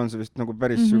tänapäeval on see vist nagu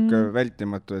päris siuke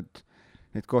vältimatu, et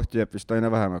neid kohti jääb vist aina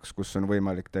vähemaks, kus on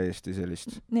võimalik täiesti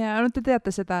sellist. Ja, te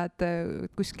teate seda, et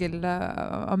kuskil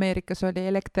Ameerikas oli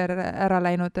elekter ära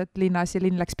läinud, et linnas ja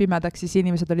linn läks pimedaks, siis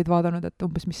inimesed olid vaadanud, et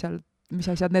umbes mis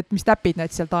asjad, mis täpid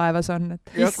need seal taevas on.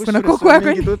 Kogu aeg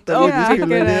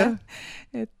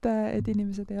et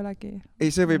inimesed ei olegi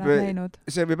näinud.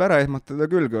 See võib ära ehmatada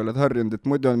küll, kui oled harjunud, et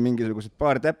muidu on mingisugused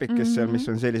paar täpikest seal,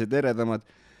 mis on sellised eredamad.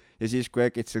 Ja siis, kui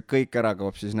äkitselt kõik ära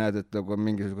kaob, siis näed, et nagu on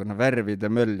mingisugune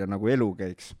värvide möll ja nagu elu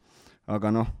käiks.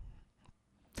 Aga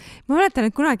Ma mäletan,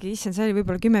 et kunagi, see oli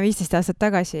võib-olla 10-15 aastat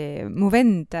tagasi, mu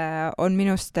vend on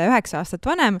minust 9 aastat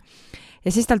vanem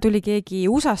ja siis tal tuli keegi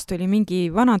USA-st, tuli mingi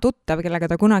vana tuttav, kellega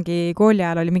ta kunagi kooli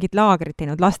ajal oli mingit laagrit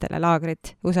teinud, lastele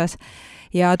laagrit USA-s.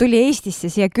 Ja tuli Eestisse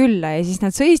siia külla ja siis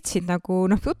nad sõitsid nagu,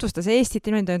 tutvustas Eestit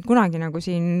ja ta on kunagi nagu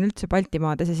siin üldse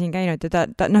Baltimaades ja siin käinud ja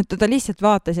ta lihtsalt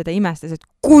vaatas ja ta imestas, et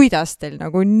kuidas teil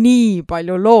nagu nii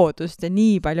palju loodust ja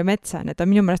nii palju metsa on, et ta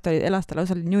minu meelest elas tal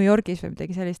lausa New Yorgis või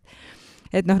midagi sellist.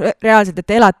 et noh, reaalselt, et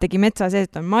te elategi metsa sees,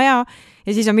 et on maja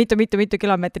ja siis on mitu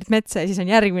kilomeetrit metsa ja siis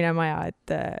on järgmine maja,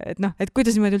 et noh, et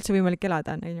kuidas niimoodi üldse võimalik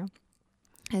elada on ju.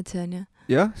 Et see on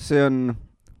jah, see on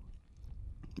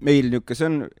meil niuke, see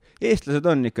on, eestlased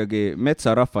on ikkagi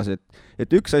metsarahvas,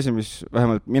 et üks asi, mis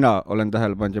vähemalt mina olen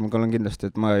tähele pannud ja ma olen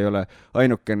kindlasti, et ma ei ole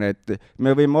ainukene, et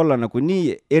me võime olla nagu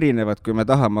nii erinevad, kui me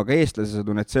tahame, aga eestlased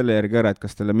on selle järgi ära, et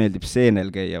kas teile meeldib seenel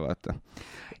käia, vaata.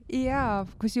 Jaa,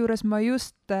 kusjuures ma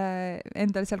just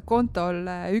endal seal kontol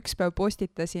üks päev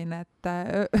postitasin, et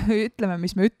ütleme,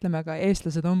 mis me ütleme, aga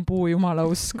eestlased on puu jumala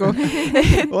usku.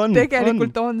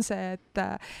 Tegelikult on see,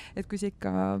 et kui sa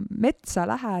ikka metsa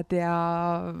lähed ja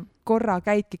korra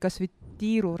käidki kas või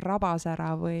tiiru rabas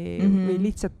ära või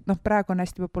lihtsalt, noh, praegu on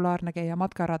hästi populaarne käia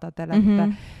matkaradadel,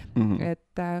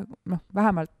 et noh,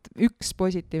 vähemalt üks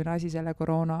positiivne asi selle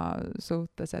koroona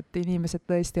suhtes, et inimesed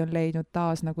tõesti on leidnud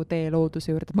taas nagu tee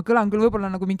looduse juurde. Ma kõlan küll võib-olla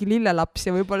nagu mingi lillelaps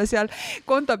ja võib-olla seal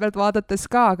konto pealt vaadates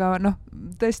ka, aga noh,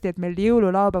 tõesti, et meil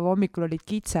jõululaupäeva hommikul olid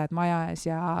kitsed maja ees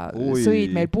ja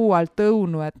sõid meil puu alt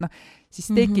õunu, et noh, siis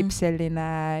tekib selline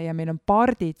ja meil on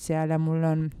pardid seal ja mul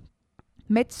on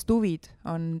metstuvid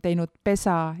on teinud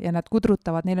pesa ja nad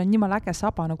kudrutavad, neil on niimoodi äge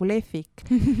saba nagu lehvik.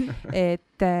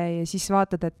 Et ja siis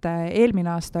vaatad, et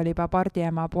eelmine aasta oli juba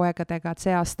pardiema poegadega, et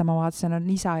see aasta ma vaatasin, on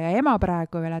isa ja ema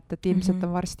praegu veel, et ilmselt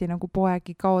on varsti nagu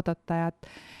poegi kaodata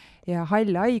ja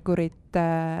halle haigurit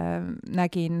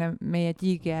nägin meie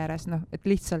tiigi ääres, noh, et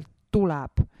lihtsalt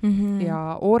tuleb ja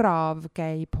orav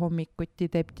käib hommikuti,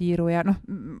 teeb tiiru ja noh,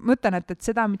 mõtlen, et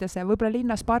seda, mida see võib-olla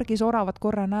linnas pargis oravad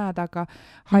korra näed, aga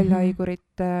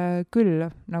hallhaigurit küll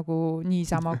nagu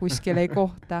niisama kuskil ei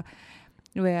kohta.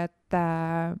 Või et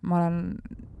ma olen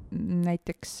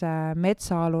näiteks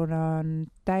metsaalune on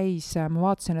täis, ma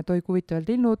vaatasin, et oi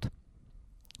huvitavad linnud,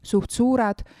 suht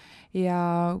suured ja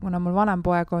kuna mul vanem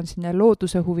poeg on siin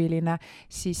looduse huviline,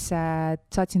 siis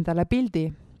saatsin talle pildi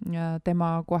ja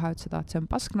tema kohe ütles, et see on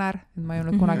pasknäär, et ma ei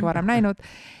olnud kunagi varem näinud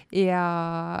ja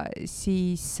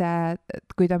siis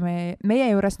kui ta meie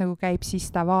juures nagu käib, siis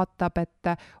ta vaatab, et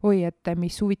oi, et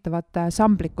mis huvitavad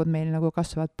samblikud meil nagu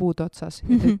kasvavad puud otsas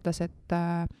ja ta ütles,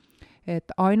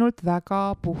 et ainult väga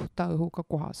puhta õhuga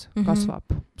kohas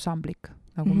kasvab samblik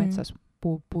nagu metsas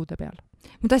puude peal.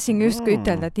 Ma tahtsingi just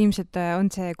ütelda, et ilmselt on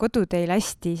see kodu teil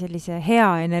hästi sellise hea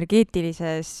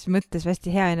energeetilises mõttes,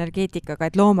 hästi hea energeetikaga,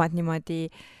 et loomad niimoodi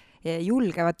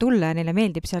julgevad tulla ja neile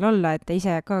meeldib seal olla, et te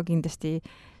ise ka kindlasti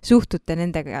suhtute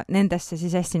nendesse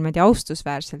siis hästi niimoodi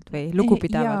austusväärselt või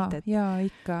lugupidavalt. Jaa,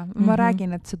 ikka. Ma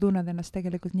räägin, et sa tunned ennast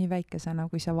tegelikult nii väikesena,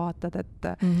 kui sa vaatad,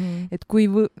 et kui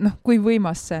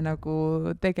võimas see nagu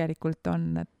tegelikult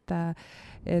on, et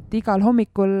igal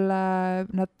hommikul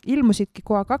nad ilmusidki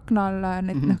kogu aeg aknal,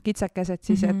 need kitsekesed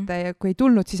siis, et kui ei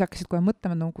tulnud, siis hakkasid kohe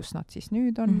mõtlema, no kus nad siis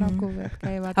nüüd on nagu, et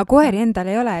käivad. Aga koeri endal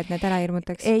ei ole, et need ära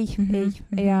hirmutaks? Ei.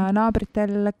 Ja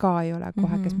naabritel ka ei ole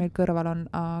kohe, kes meil kõrval on,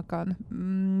 aga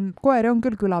koeri on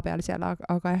küll küla peal seal,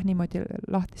 aga jah, niimoodi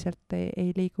lahtiselt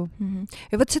ei liigu.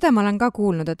 Ja võt seda ma olen ka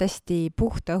kuulnud, et hästi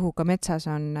puhta õhuga metsas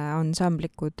on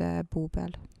samblikud puu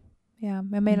peal. Ja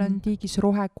meil on tiigis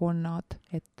rohekonnad,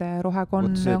 et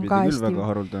rohekonn on ka hästi... väga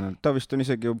haruldane. Ta vist on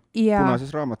isegi ju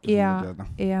punases raamatus.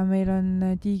 Ja meil on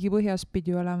tiigi põhjas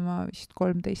pidi olema vist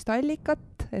 13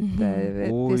 allikat, et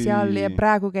seal ja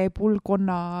praegu käib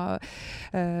hullkonna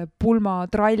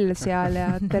pulmatrall seal ja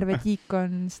terve tiik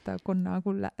on seda konna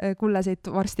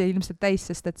kulleseid varsti ilmselt täis,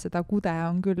 sest et seda kude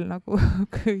on küll nagu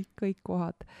kõik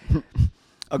kohad.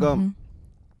 Aga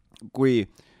kui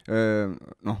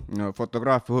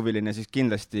fotograafia huviline, siis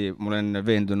kindlasti ma olen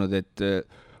veendunud, et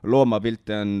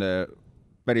loomapilte on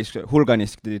päris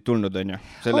hulganisti tulnud, on ju,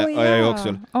 selle aja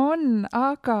jooksul. On,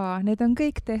 aga need on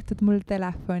kõik tehtud mul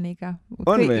telefoniga.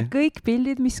 Kõik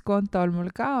pildid, mis kontol mul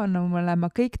ka on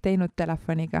ma kõik teinud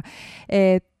telefoniga.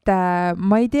 Et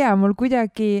ma ei tea, mul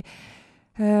kuidagi,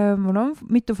 mul on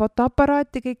mitu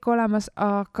fotoaparaati kõik olemas,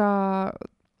 aga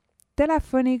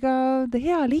telefoniga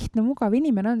hea, lihtne, mugav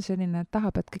inimene on selline, et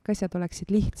tahab, et kõik asjad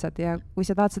oleksid lihtsad ja kui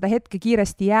sa tahad seda hetke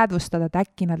kiiresti jäädvustada, et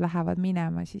äkki nad lähevad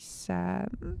minema, siis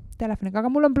telefoniga.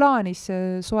 Aga mul on plaanis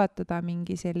soetada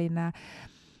mingi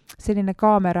selline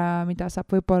kaamera, mida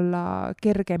saab võib-olla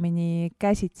kergemini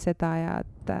käsitseda ja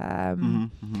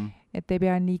et ei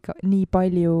pea nii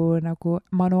palju nagu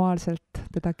manuaalselt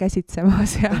teda käsitsema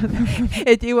seal,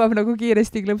 et jõuab nagu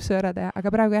kiiresti klõpsu ära teha,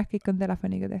 aga praegu jah, kõik on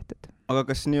telefoniga tehtud. Aga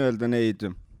kas nii-öelda neid,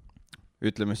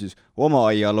 ütleme siis, oma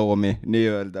aialoomi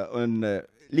nii-öelda on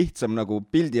lihtsam nagu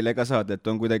pildile ka saada, et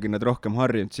on kuidagi nad rohkem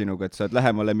harjunud sinuga, et saad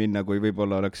lähemale minna, kui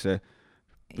võib-olla oleks see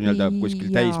nii-öelda kuskil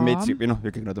täis metsik, noh,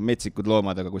 ikkagi nad on metsikud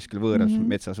loomad, aga kuskil võõras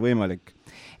metsas võimalik.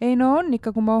 Ei, no on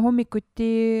ikka, kui ma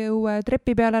hommikuti uue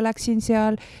trepi peale läksin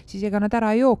seal, siis ega nad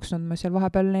ära ei jooksnud, ma seal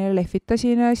vahepeal neile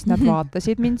lehvitasin ja siis nad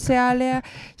vaatasid mind seal ja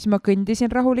siis ma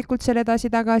kõndisin rahulikult seal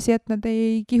edasi-tagasi, et nad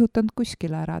ei kihutanud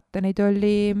kuskile ära, et neid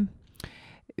oli,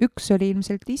 üks oli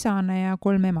ilmselt isane ja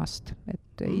 3 emast, et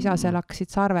isasel hakkasid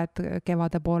sarved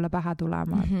kevade poole pähe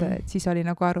tulema, et siis oli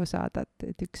nagu aru saada,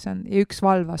 et üks on, ja üks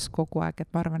valvas kogu aeg, et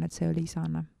ma arvan, et see oli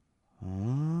isane.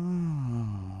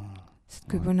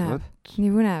 Kui põnev,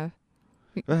 nii põnev.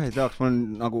 Vähe ei tahaks, ma olen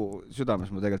nagu südames,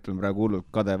 ma tegelikult olen praegu hullult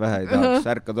kade, vähe ei tahaks,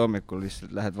 ärkad hommikul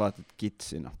lihtsalt, lähed vaatad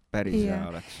kitsi, noh, päris hea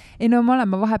oleks. Ei no ma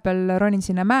vahepeal ronin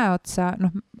sinna mäe otsa,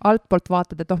 noh, altpoolt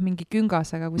vaatad, et mingi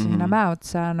küngas, aga kui sinna mäe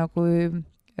otsa nagu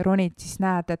ronid, siis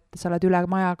näed, et sa oled üle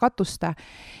maja katuste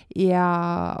ja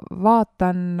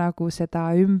vaatan nagu seda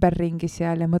ümberringi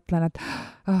seal ja mõtlen, et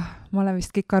ma olen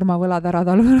vist kõik armavõlad ära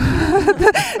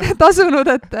tasunud,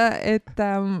 et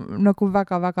nagu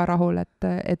väga-väga rahul,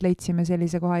 et leidsime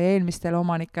sellise koha ja eelmistele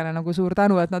omanikele nagu suur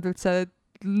tänu, et nad üldse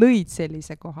lõid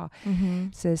sellise koha,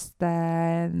 sest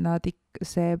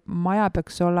see maja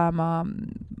peaks olema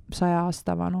 100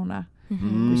 aasta vanune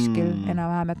kuskil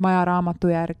enam-vähem, et maja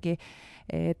raamatu järgi,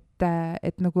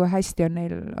 et nagu hästi on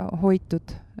neil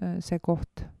hoitud see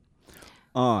koht.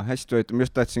 Hästi hoitud, ma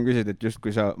just tahtsin küsida, et just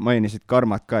kui sa mainisid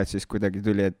karmat ka, et siis kuidagi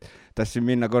tuli, et tahtsin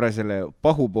minna korra selle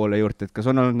pahu poole juurde, et kas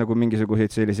on olnud nagu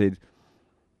mingisuguseid selliseid,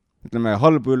 ütleme,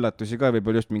 halbu üllatusi ka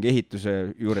võib-olla just mingi ehituse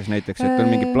juures näiteks, et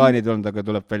on mingid plaanid olnud, aga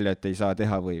tuleb välja, et ei saa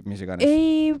teha või mis iganes?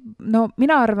 Ei, no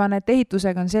mina arvan, et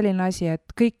ehitusega on selline asi,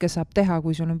 et kõike saab teha,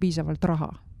 kui sul on piisavalt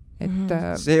raha. Et,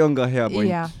 see on ka hea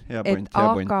point, hea point.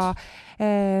 Aga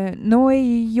no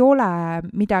ei ole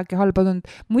midagi halba tulnud.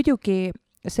 Muidugi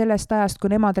sellest ajast, kui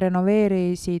nemad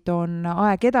renoveerisid, on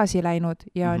aeg edasi läinud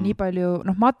ja nii palju,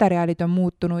 materjalid on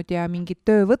muutunud ja mingid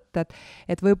töövõtted,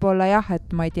 et võib-olla jah,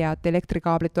 et ma ei tea, et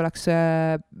elektrikaablit oleks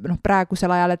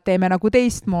praegusel ajal, et teeme nagu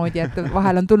teistmoodi, et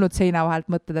vahel on tulnud seina vahelt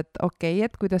mõtted, et okei,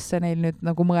 et kuidas see neil nüüd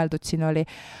nagu mõeldud siin oli,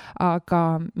 aga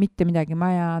mitte midagi,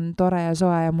 maja on tore ja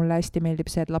soe ja mulle hästi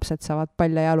meeldib see, et lapsed saavad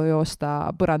palja jalu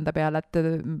joosta põranda peale, et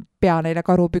pea neile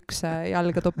karupükse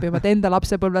jalga toppima, et enda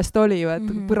lapsepõlvest oli ju,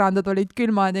 et põrandad olid külmad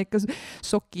ja ikka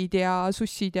sokid ja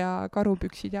sussid ja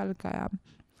karupüksid jalga ja.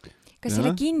 Kas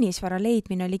selle kinnisvara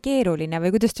leidmine oli keeruline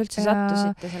või kuidas te üldse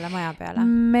sattusite selle maja peale?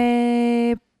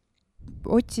 Me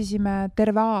otsisime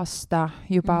terve aasta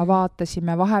juba,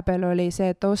 vaatasime, vahepeal oli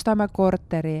see, et ostame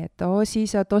korteri, et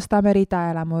siis, et ostame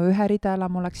ridaelamu, ühe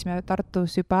ridaelamu läksime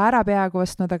Tartus juba ära peaaegu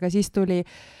ostnud, aga siis tuli,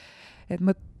 et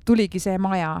tuligi see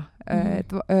maja, et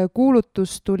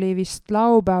kuulutus tuli vist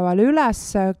laupäeval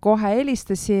üles, kohe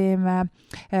helistasime,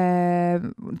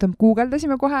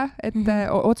 guugeldasime kohe, et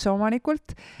otse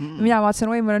omanikult. Mina vaatasin,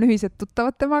 mul on ühised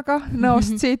tuttavad temaga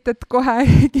nõost siit, et kohe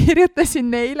kirjutasin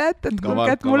neile, et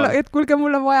kuulge,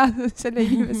 mul on vaja selle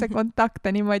inimese kontakte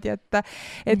niimoodi,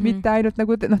 et mitte ainult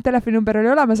nagu, telefoninumber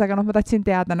oli olemas, aga ma tahtsin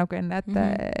teada nagu enne,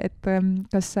 et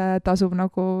kas tasub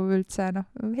nagu üldse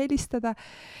helistada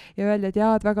ja öelda, et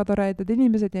et väga toredad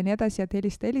inimesed ja nii edasi, et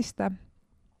helista.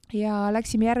 Ja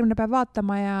läksime järgmine päev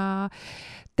vaatama ja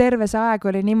terve see aeg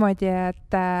oli niimoodi,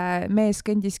 et mees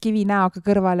kõndis kivi näoga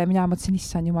kõrvale ja mina mõtlesin,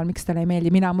 issand jumal, miks talle ei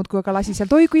meeldi. Mina muudkui aga lasin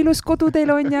sealt, oi kui ilus kodu teil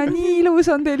on ja nii ilus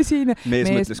on teil siin. Mees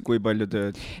mõtles, kui palju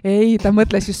tööd. Ei, ta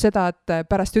mõtles just seda, et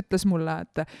pärast ütles mulle,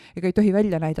 et ega ei tohi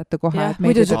välja näidata kohe.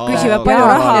 Muidu küsivad palju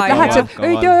raha.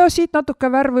 Ja siit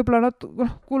natuke värv võib-olla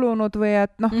kulunud või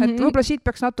et võib-olla siit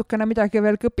peaks natukene midagi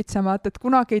veel kõpitsema, et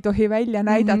kunagi ei tohi välja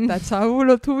näidata, et sa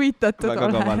hullult huvitatud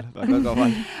ole. Väga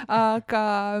kaval. Aga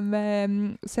me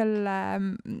selle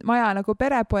maja nagu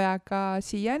perepojaga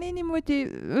siiani niimoodi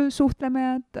suhtleme,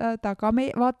 et ta ka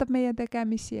vaatab meie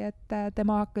tegemisi, et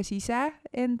tema hakkas ise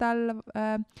endal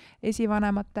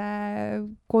esivanemate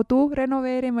kodu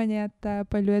renoveerima, nii et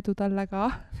palju edu talle ka.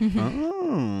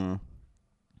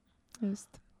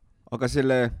 Just. Aga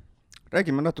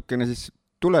räägime natukene siis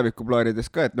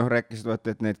tulevikuplaanides ka, et rääkisid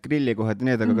vaata, et need grillikohad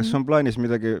ja need, aga kas on plaanis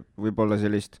midagi võib-olla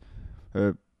sellist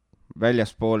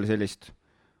väljaspool sellist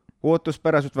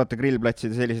ootuspärasult, vaata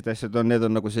grillplatsid ja sellised asjad on, need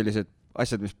on nagu sellised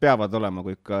asjad, mis peavad olema,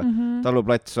 kui ikka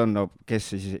taluplats on, kes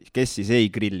siis ei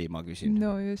grilli, ma küsin.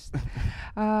 No just.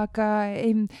 Aga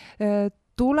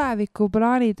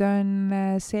tulevikuplaanid on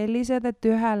sellised, et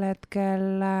ühel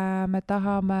hetkel me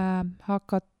tahame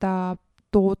hakata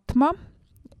tootma,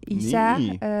 ise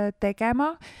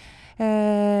tegema.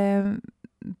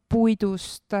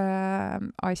 puidust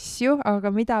asju,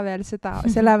 aga mida veel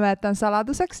selle ma jätan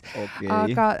saladuseks.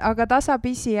 Okay. Aga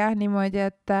tasapisi jah niimoodi,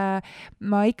 et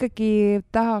ma ikkagi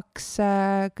tahaks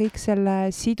kõik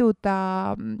selle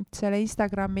siduda selle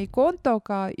Instagrami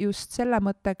kontoga just selle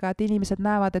mõttega, et inimesed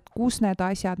näevad, et kus need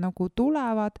asjad nagu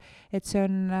tulevad, et see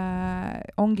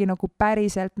ongi nagu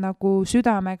päriselt nagu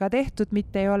südamega tehtud,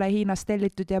 mitte ei ole Hiinast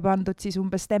tellitud ja pandud siis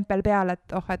umbes tempel peale,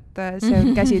 et et see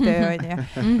on käsitöö, on ju.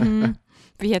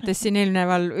 Vihjates siin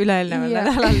üle-eelneval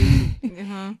nädalal.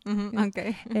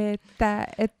 Okay.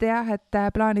 Et jah, et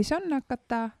plaanis on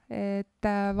hakata,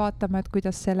 et vaatame, et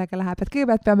kuidas sellega läheb, et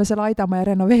kõigepealt peame selle aidama ja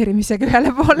renoveerimisega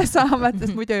ühele poole saama, et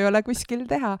muidu ei ole kuskil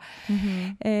teha.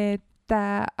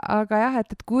 Aga jah,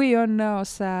 et kui on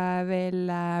nõos veel,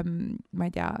 ma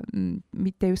ei tea,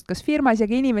 mitte just kas firmas ja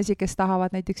ka inimesi, kes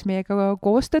tahavad näiteks meiega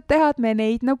koostööd teha, et me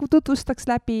neid nagu tutvustaks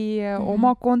läbi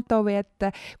oma konto või et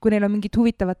kui neil on mingit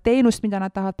huvitavat teenust, mida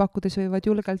nad tahavad pakkuda, siis võivad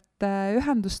julgelt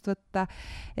ühendust võtta,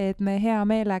 et me hea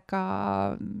meelega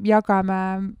jagame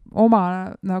oma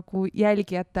nagu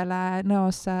jälgijatele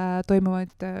nõos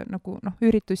toimuvaid nagu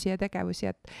üritusi ja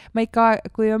tegevusi, et ma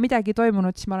ikka, kui on midagi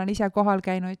toimunud, siis ma olen ise kohal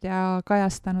käinud ja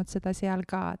kajastanud seda seal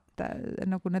ka, et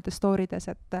nagu nende storydes,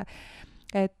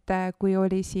 et kui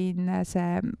oli siin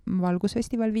see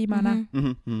valgusfestival viimane,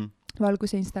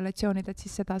 valguse installatsioonid, et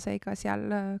siis seda sai ka seal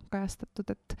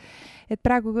kajastatud, et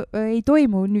praegu ei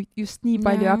toimu nüüd just nii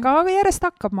palju, aga järjest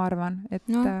hakkab, ma arvan.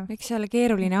 Eks see ole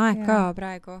keeruline aeg ka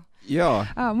praegu.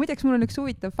 Muideks mul on üks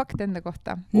huvitav fakt enda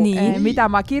kohta, mida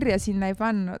ma kirja sinna ei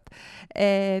pannud,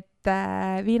 et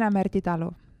Viinamerdi talu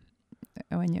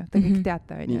on ju, te kõik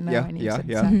teate, on ju,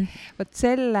 Vot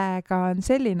sellega on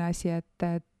selline asi, et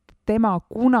tema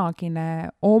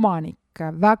kunagine omanik,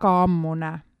 väga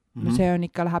ammune, see on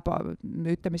ikka läheb,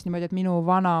 ütleme siis niimoodi, et minu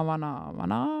vana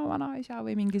isa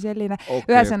või mingi selline,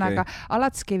 ühesõnaga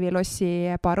Alatskivi lossi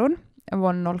parun,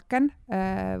 Von Nolken,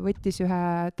 võttis ühe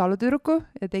talutüdruku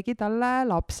ja tegi talle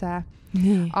lapse.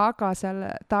 Aga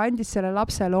ta andis selle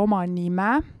lapsele oma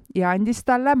nime ja andis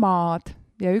talle maad.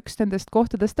 Ja üks nendest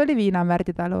kohtadest oli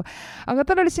Viinamärdi talu. Aga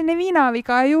tal oli selline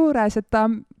viinaviga juures, et ta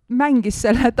mängis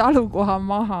selle talukoha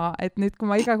maha, et nüüd, kui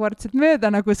ma iga kordselt mööda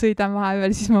nagu sõidan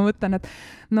vahepeal, siis ma mõtlen, et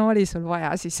no oli sul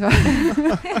vaja siis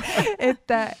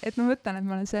et ma mõtlen, et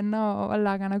ma olen selle Nõo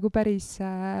vallaga nagu päris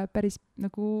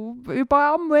nagu juba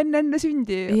ammu enne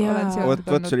sündi olen seotud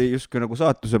olnud. Vot see oli justkui nagu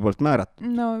saatuse poolt määratud.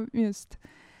 No just.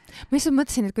 Ma just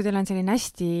mõtlesin, et kui teil on selline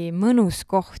hästi mõnus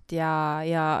koht ja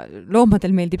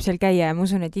loomadel meeldib seal käia ja ma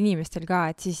usun, et inimestel ka,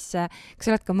 et siis kas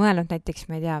sa oled ka mõelnud näiteks,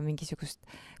 ma ei tea, mingisugust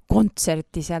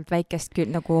kontserti sealt väikest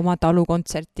küll, nagu oma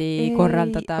talukontserti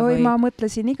korraldada? Ma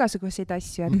mõtlesin igasuguseid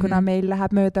asju, et kuna meil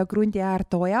läheb mööda krundi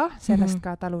äärde oja, sellest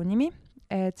ka talu nimi,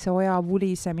 et see oja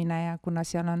vulisemine ja kuna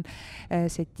seal on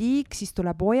see tiik, siis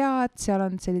tuleb oja, et seal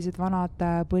on sellised vanad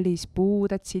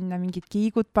põlispuud, et sinna mingid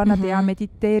kiigud panna, ja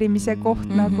mediteerimise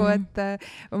koht nagu, et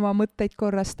oma mõtteid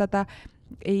korrastada.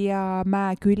 Ja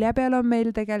mäe külje peal on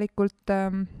meil tegelikult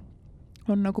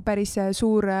on nagu päris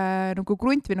suur nagu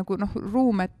krunt või nagu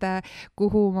ruum, et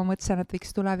kuhu ma mõtlesin, et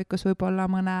võiks tulevikus võib-olla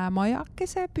mõne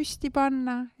majakese püsti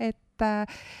panna, et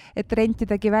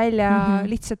rentidagi välja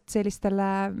lihtsalt sellistele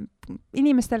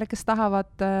inimestele, kes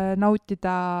tahavad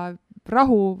nautida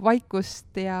rahu,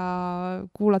 vaikust ja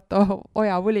kuulata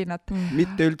ojavulinat.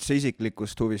 Mitte üldse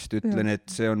isiklikust huvist ütlen, et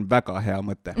see on väga hea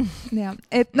mõte. Ja,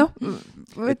 et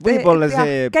võib-olla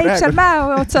see käib praegu seal mäe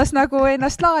otsas nagu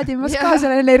ennast laadimas ka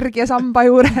selle energiasamba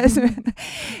juures.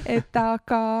 et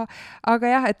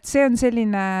aga jah, et see on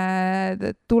selline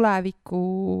tuleviku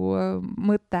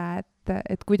mõte,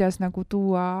 et kuidas nagu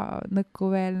tuua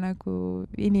nõkku veel nagu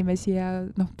inimesi ja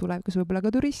tulevikus võib-olla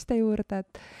ka turiste juurde,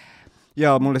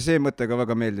 Ja mulle see mõte ka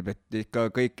väga meeldib, et ikka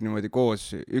kõik niimoodi koos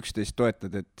üksteist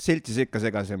toetad, et seltsis ikka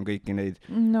segasem kõiki neid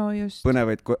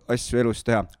põnevaid asju elus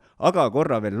teha. Aga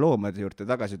korra veel loomade juurde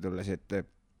tagasi tulles, et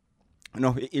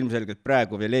ilmselgelt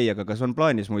praegu veel ei, aga kas on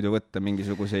plaanis muidu võtta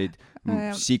mingisuguseid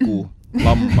sigu,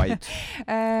 lambaid?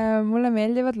 Mulle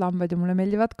meeldivad lambad ja mulle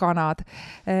meeldivad kanad.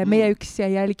 Meie üks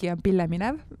jälgija on Pille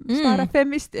Minev Star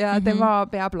FMist ja tema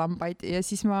peab lambaid ja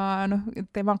siis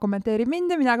tema kommenteerib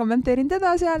mind ja mina kommenteerin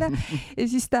teda seal ja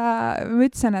siis ma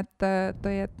ütlesin, et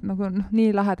nagu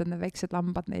nii lahedad need väiksed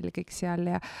lambad neil kõik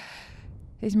seal ja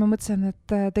siis ma mõtlesin,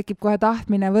 et tekib kohe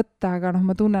tahtmine võtta, aga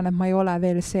ma tunnen, et ma ei ole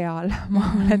veel seal.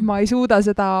 Et ma ei suuda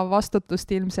seda vastutust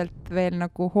ilmselt veel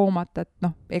nagu hoomata,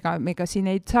 et ega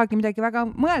siin ei saagi midagi väga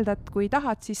mõelda, et kui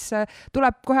tahad, siis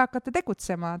tuleb kohe hakata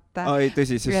tegutsema. Ei,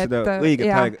 tõsi, sest seda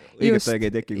õiget aeg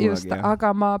ei teki kunagi.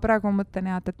 Aga ma praegu mõtlen,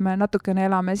 et me natukene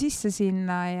elame sisse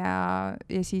sinna ja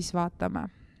siis vaatame.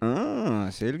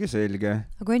 Selge.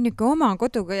 aga on niisugune oma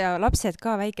koduga ja lapsed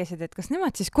ka väikesed, et kas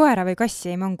nemad siis koera või kassi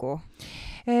ei mängu?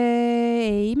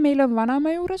 Ei, meil on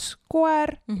vanaema juures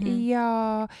koer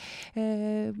ja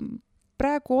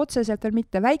praegu otseselt veel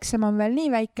mitte, väiksem on veel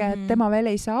nii väike, et tema veel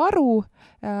ei saa aru,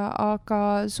 aga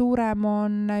suurem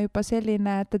on juba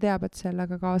selline, et ta teab, et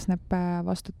sellega kaasneb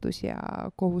vastutus ja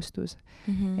kohustus.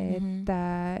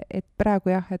 Et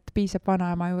praegu jah, et piisab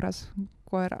vanaema juures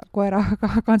koeraga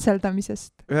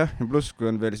kantseldamisest. Jah, ja pluss, kui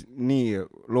on veel nii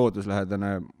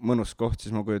looduslähedane mõnus koht,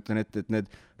 siis ma kujutan ette, et need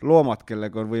loomad,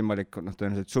 kellega on võimalik,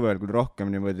 tõenäoliselt suvel küll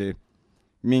rohkem niimoodi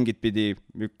mingit pidi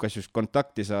kas just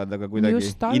kontakti saada, aga kuidagi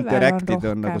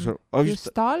interaktida on nagu just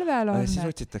talvel on. Siis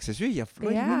otsitakse süüa,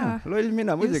 loll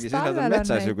mina, muidugi, siis nad on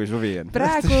metsas ju, kui suvi on.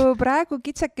 Praegu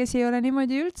kitsekesi ei ole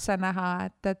niimoodi üldse näha,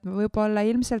 et võib-olla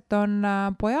ilmselt on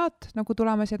pojad nagu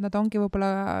tulemas, et nad ongi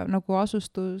võib-olla nagu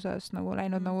asustuses nagu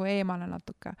läinud nagu eemale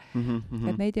natuke.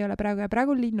 Et neid ei ole praegu, ja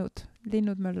praegu linnud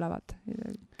möllavad.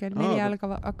 Kell 4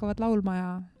 hakkavad laulma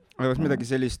ja... Aga kas midagi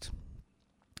sellist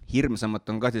hirmsamat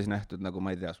on ka siis nähtud, nagu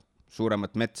ma ei tea,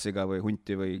 suuremat metsiga või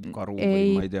hunti või karu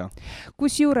või ma ei tea.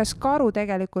 Kusjuures karu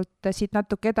tegelikult siit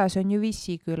natuke edasi on ju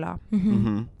Vissiküla.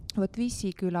 Vot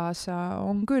Vissikülas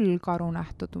on küll karu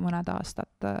nähtud mõned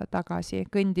aastad tagasi.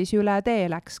 Kõndis üle tee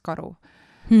läks karu.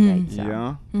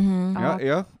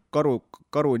 Ja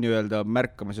karu nii-öelda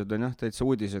märkamised on jah, täitsa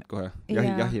uudised kohe.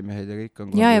 Jahimehed ja kõik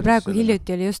on kohe. Ja praegu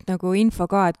hiljuti oli just nagu info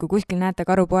ka, et kui kuskil näete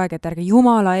karupoeg, et ärge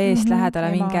jumala eest lähedale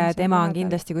minge, et ema on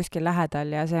kindlasti kuskil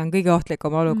lähedal ja see on kõige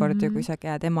ohtlikum olukord, kui sa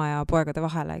käed ema ja poegade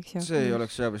vahele, eks ju. See ei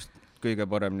oleks jah vist kõige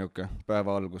parem niuke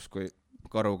päeva algus, kui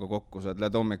karuga kokku saad,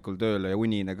 lähed hommikul tööle ja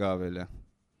unine ka veel ja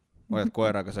ajad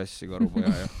koeraga sassi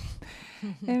karupoja ja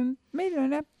meil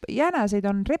on jäneseid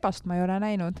on, rebast ma ei ole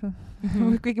näinud.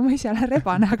 Kuigi ma ise olen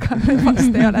rebane, aga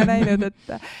rebast ei ole näinud,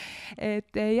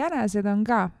 et jänesed on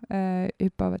ka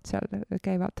hüppavad seal,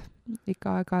 käivad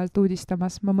ikka aeg-ajalt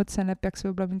uudistamas. Ma mõtlesin, et peaks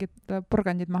võib-olla mingid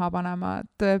porgandid maha panema,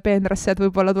 et peenrassed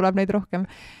võib-olla tuleb neid rohkem.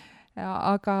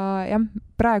 Aga jah,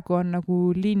 praegu on nagu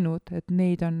linnud, et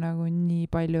neid on nagu nii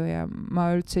palju ja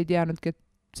ma üldse ei teadnudki,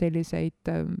 et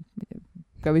selliseid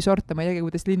või sorte, ma ei teagi,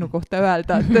 kuidas linnu kohta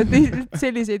öelda, et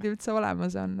selliseid üldse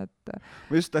olemas on.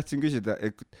 Ma just tahtsin küsida,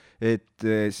 et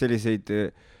selliseid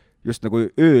just nagu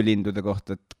öölindude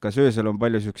kohta, et kas öösel on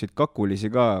palju selliseid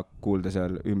kakulisi ka kuulda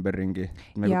seal ümberringi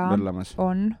möllamas?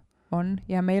 On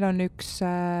ja meil on üks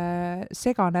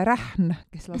segane rähn,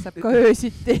 kes laseb ka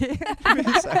öösiti.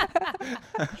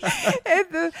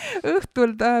 Et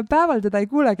õhtul, päeval teda ei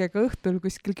kuulegi, aga õhtul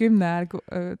kuskil 10 ajal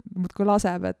muudkui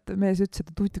laseb, et mees ütles,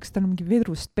 et huvitaks, tal on mingi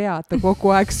vedrust pea, et ta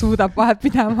kogu aeg suudab vahet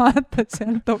pidama, et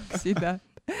seal toksida.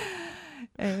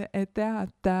 Et jah,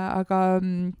 aga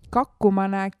kakku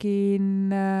ma nägin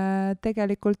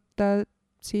tegelikult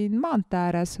siin maantee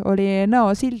ääres, oli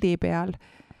Nõo sildi peal.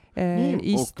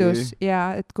 Istus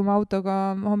ja et kui ma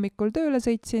autoga hommikul tööle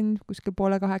sõitsin kuskil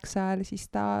 7:30 ajal, siis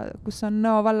ta, kus on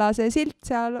Nõo valla see silt,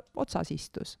 seal otsas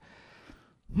istus.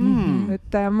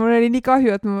 Et mul oli nii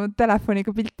kahju, et mu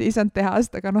telefoniga pilti ei saanud teha,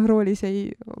 aga roolis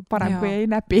ei parem, kui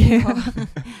ei näpi.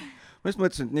 Ma just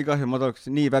mõtlesin, et nii kahju, ma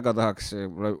nii väga tahaks,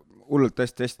 mulle hullult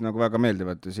hästi nagu väga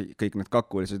meeldivad kõik need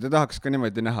kakulised ja tahaks ka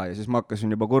niimoodi näha ja siis ma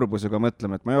hakkasin juba kurbusega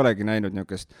mõtlema, et ma ei olegi näinud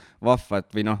niisugust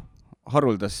vahvat või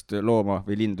haruldast looma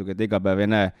või lindu, keda iga päev ei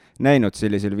näinud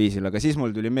sellisel viisil, aga siis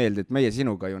mul tuli meelde, et meie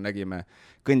sinuga ju nägime,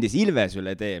 kõndis Ilves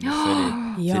üle tee, mis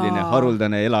oli selline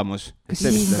haruldane elamus.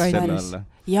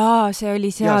 Jaa, see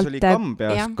oli sealt... Ja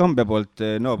see oli Kambja poolt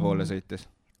Nõo poole sõites.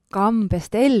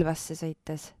 Kambest Elvasse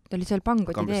sõites. Ta oli seal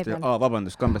Pangoti tee peal.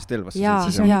 Vabandust, Kambest Elvasse sõites.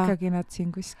 Siis on ikkagi nad siin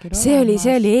kuskil see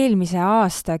oli eelmise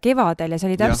aasta kevadel ja see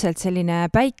oli täpselt selline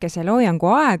päikeseloojangu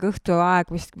aeg,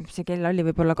 õhtuaeg, vist see kell oli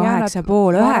võib-olla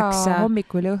 8:30.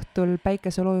 Hommikul ja õhtul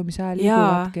päikeseloojumise ajal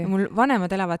liiguvadki. Mul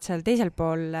vanemad elavad seal teisel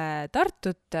pool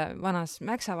Tartut, vanas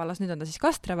Mäksa vallas, nüüd on ta siis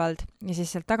Kastravald ja siis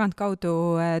sealt tagant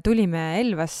kaudu tulime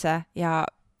Elvasse ja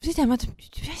siis ma mõtlesin,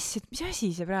 mis asi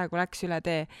see praegu läks üle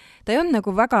tee. Ta ei olnud nagu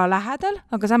väga lähedal,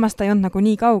 aga samas ta ei olnud nagu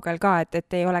nii kaugel ka,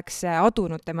 et ei oleks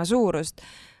adunud tema suurust.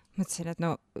 Mõtlesin, et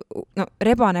no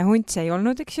rebane hunt see ei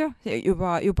olnud, eks ju,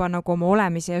 juba nagu oma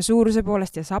olemise ja suuruse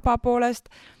poolest ja saba poolest.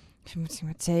 Siis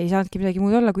mõtlesin, et see ei saanudki midagi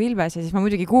muud olla kui Ilves ja siis ma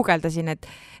muidugi guugeldasin, et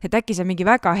äkki see on mingi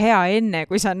väga hea enne,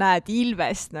 kui sa näed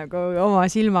Ilvest nagu oma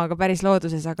silmaga päris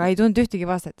looduses, aga ei tulnud ühtegi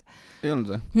vastet. Ei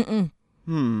olnud või?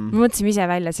 Ma mõtlesime ise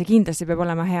välja, et see kindlasti peab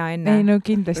olema hea enne. Ei, no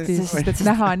kindlasti, sest et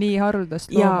näha nii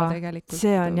haruldast looma tegelikult.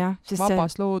 See on jah.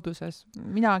 Vabas looduses.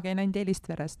 Mina käin ainult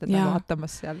Helistverest, et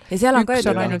vaatamas seal. Ja seal on ka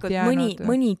tegelikult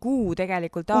mõni kuu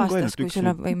tegelikult aastas, kui sul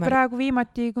on võimalik. Praegu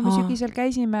viimati, kui me sügisel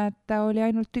käisime, et oli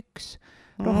ainult üks.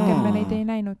 rohkem me neid ei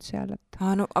näinud seal, et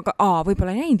no aga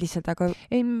võib-olla ei näinud lihtsalt, aga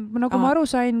ei, nagu ma aru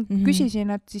sain,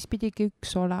 küsisin, et siis pidigi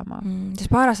üks olema.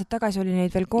 Sest paar aastat tagasi oli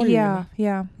neid veel 3.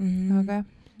 Jaa, aga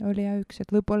oli üks,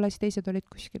 et võib-olla siis teised olid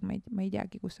kuskil, ma ei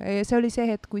teagi, kus. See oli see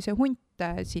hetk, kui see hunt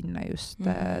sinna just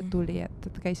tuli,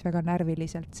 et käis väga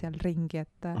närviliselt seal ringi,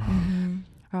 et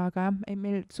aga jah,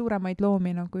 meil suuremaid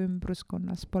loomi nagu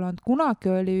ümbruskonnas pole olnud. Kunagi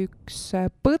oli üks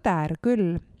põder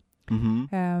küll.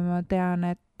 Ma tean,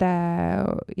 et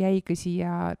jäigi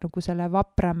siia nagu selle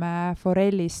Vapramäe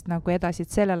forellist nagu edasi,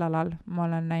 et sellel alal ma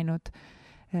olen näinud,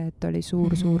 et oli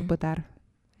suur põder.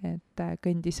 Et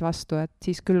kõndis vastu, et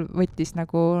siis küll võttis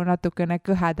nagu natukene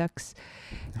kõhedaks,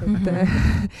 et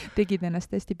tegid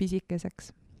ennast hästi pisikeseks.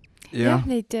 Jah,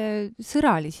 neid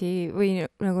sõralisi või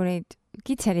nagu neid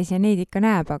kitselisi ja neid ikka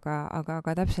näeb,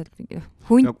 aga täpselt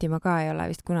hunti ma ka ei ole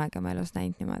vist kunagi oma elus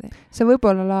näinud niimoodi. See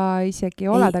võib-olla isegi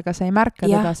oled, aga sa ei märka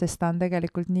teda, sest ta on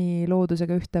tegelikult nii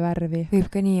loodusega ühte värvi. Võib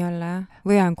ka nii olla, jah?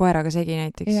 Või on koeraga segi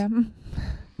näiteks?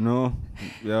 No,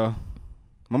 jah.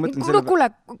 Kuule,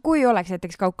 kui oleks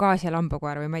näiteks Kaukaasia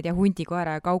lambakoer või ma ei tea,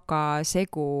 hundikoera ja kauka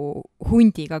segu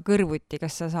hundiga kõrvuti,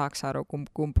 kas sa saaks aru,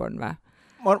 kumb on või?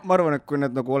 Ma arvan, et kui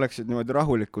need nagu oleksid niimoodi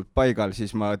rahulikult paigal,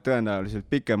 siis ma tõenäoliselt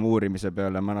pikem uurimise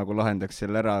peale ma nagu lahendaks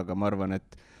selle ära, aga ma arvan,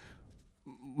 et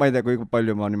ma ei tea, kui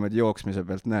palju ma niimoodi jooksmise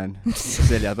pealt näen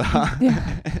selja taha.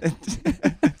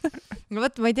 No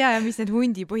võt, ma ei tea, mis need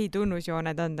hundi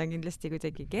põhitunnusjooned on, ta on kindlasti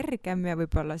kuidagi kergem ja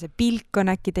võib-olla see pilk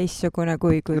on äkki teistsugune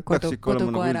kui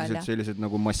kodukoeral. Nagu sellised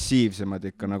nagu massiivsemad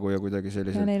ikka nagu ja kuidagi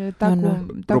sellised. Ja neil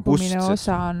tagumine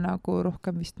osa on nagu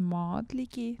rohkem vist maad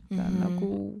ligi. Ta on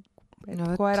nagu, et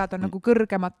koerad on nagu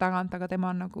kõrgemad tagant, aga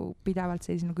tema on nagu pidevalt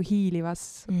sellise nagu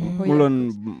hiilivas. Mul on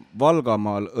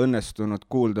Valgamaal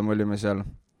õnnestunud kuulda, me olime seal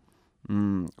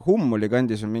Hummuli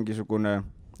kandis on mingisugune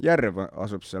järv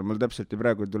asub seal, mul täpselt ja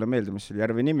praegu ei tule meelde, mis selle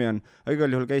järve nimi on, aga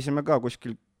igal juhul käisime ka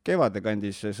kuskil kevade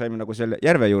kandis, saime nagu selle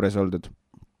järve juures oldud.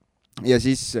 Ja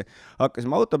siis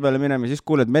hakkasime auto peale minema ja siis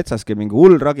kuuled metsaski mingi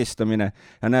hull ragistamine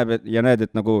ja näed,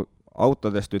 et nagu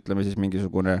autodest ütleme siis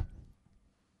mingisugune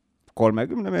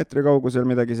 30 meetri kaugusel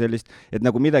midagi sellist, et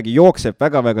nagu midagi jookseb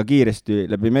väga-väga kiiresti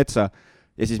läbi metsa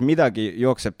ja siis midagi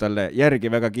jookseb talle järgi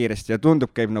väga kiiresti ja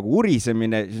tundub, käib nagu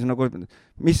urisemine, siis nagu,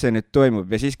 mis see nüüd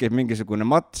toimub ja siis käib mingisugune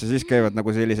mats ja siis käivad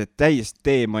nagu sellised täis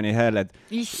teemani hääled.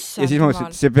 Ja siis ma mõtlesin,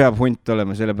 et see peab hunt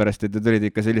olema, sellepärast, et tulid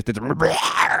ikka sellist, et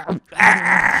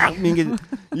mingid,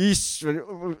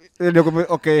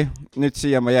 okei, nüüd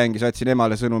siia ma jäängi, saatsin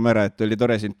emale sõnum ära, et oli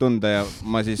tore sind tunda ja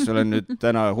ma siis olen nüüd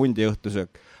täna hundi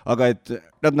õhtusöök. Aga et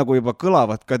nad nagu juba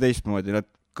kõlavad ka teistmoodi, nad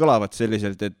kõlavad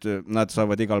selliselt, et nad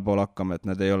saavad igal pool hakkama, et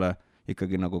nad ei ole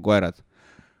ikkagi nagu koerad.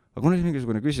 Aga mul oli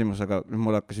mingisugune küsimus, aga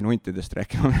mul hakkasin huntidest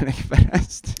rääkima millegi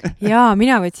pärast. Jaa,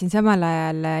 mina võtsin samal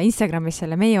ajal Instagramis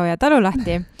selle Meie Oja talu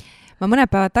lahti. Ma mõned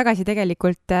päevad tagasi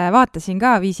tegelikult vaatasin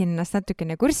ka, viisin ennast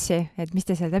natukene kurssi, et mis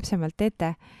te seal täpsemalt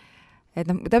teete. Et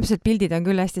noh, täpselt pildid on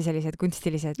küll hästi sellised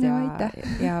kunstilised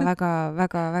ja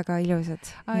väga ilusad.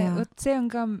 See on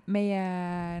ka meie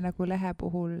nagu lehe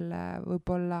puhul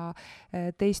võib-olla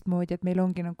teistmoodi, et meil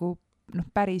ongi nagu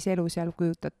päris elu seal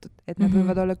kujutatud, et nad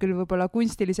võivad olla küll võib-olla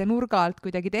kunstilise nurga alt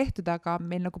kuidagi tehtud, aga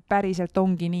meil nagu päriselt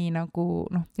ongi nii nagu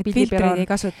filtreid ei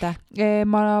kasuta?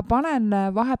 Ma panen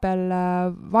vahepeal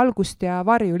valgust ja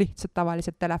varju lihtsalt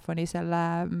tavaliselt telefoni selle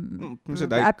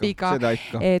äpiga,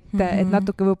 et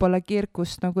natuke võib-olla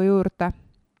kirkust nagu juurde.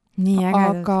 Nii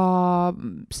ägedad. Aga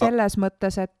selles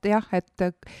mõttes, et jah,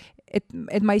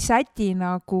 et ma ei säti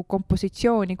nagu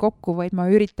kompositsiooni kokku, vaid ma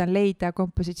üritan leida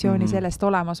kompositsiooni sellest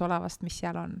olemasolevast, mis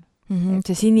seal on.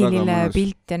 See sinilille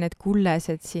pilt ja need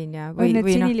kullesed siin ja need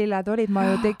sinililled olid, ma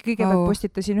ju kõigepealt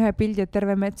postitasin ühe pildi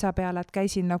terve metsa peale, et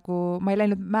käisin nagu, ma ei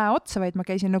läinud mäe otsa, vaid ma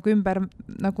käisin nagu ümber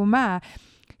nagu mäe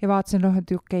ja vaatasin,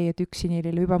 et okei, et üks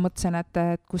sinilill, juba mõtlesin,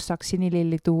 et kus saaks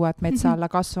sinililli tuua, et metsa alla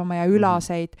kasvama ja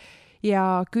ülaseid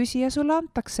ja küsija sulle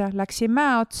antakse, läksin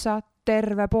mäe otsa,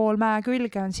 terve pool mäe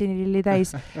külge on sinililli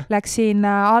täis. Läksin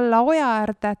alla oja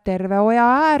äärde, terve oja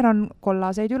äär on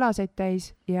kollaseid ülaseid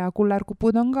täis ja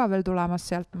kullerkupud on ka veel tulemas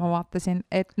sealt. Ma vaatasin,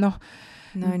 et no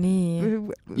nii.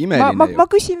 Ma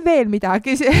küsin veel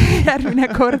midagi järgmine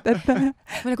kord.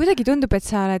 Mulle kuidagi tundub, et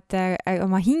sa oled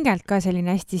oma hingelt ka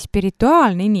selline hästi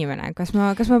spirituaalne inimene. Kas ma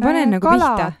panen nagu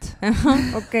kalad. Pihta?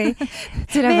 Okei.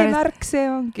 Veemärk see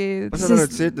ongi. Ma saan aru,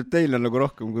 et see ütleb teile nagu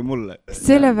rohkem kui mulle.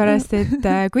 Sellepärast, et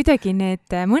kuidagi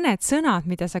need mõned sõnad,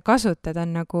 mida sa kasutad,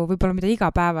 on nagu võib-olla mida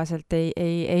igapäevaselt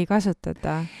ei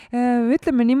kasutata.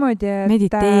 Ütleme niimoodi, et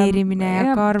mediteerimine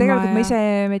ja karma. Tegelikult ma ise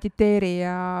mediteeri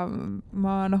ja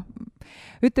ma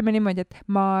ütleme niimoodi, et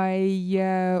ma ei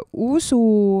usu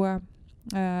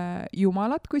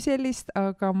jumalat kui sellist,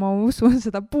 aga ma usun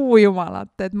seda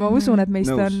puujumalat, et ma usun, et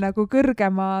meist on nagu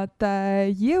kõrgemad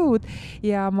jõud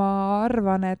ja ma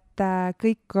arvan, et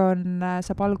kõik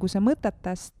saab alguse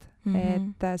mõtetest,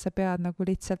 et sa pead nagu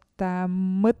lihtsalt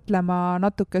mõtlema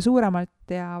natuke suuremalt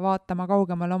ja vaatama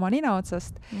kaugemale oma nina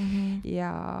otsast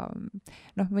ja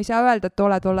noh, ma ei saa öelda, et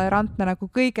ole tolerantne nagu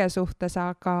kõige suhtes,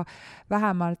 aga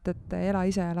vähemalt, et ela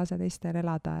ise ja lase teistel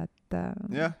elada, et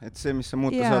jah, et see, mis sa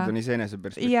muuta saad, on iseenese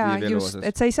perspektiivi elu osas.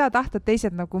 Et sa ei saa tahta, et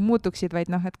teised nagu muutuksid,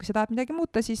 vaid noh, et kui sa tahad midagi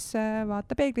muuta, siis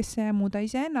vaata peeglisse ja muuda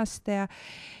iseennast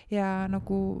ja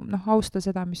nagu noh, austa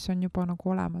seda, mis on juba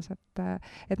nagu olemas,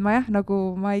 et ma jah, nagu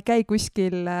ma ei käi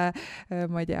kuskil,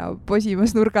 ma ei tea,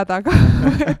 posimas nurga taga,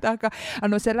 aga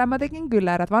no selle ma tegin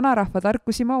küll ära, et vanarahva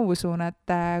tarkusi ma usun,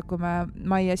 et kui me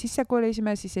majja sisse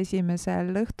kolisime, siis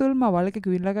esimesel õhtul ma valge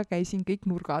küünlaga käisin kõik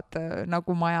nurgad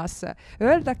nagu majas.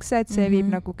 Öeldakse, et see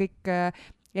viib nagu kõik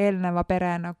eelneva pere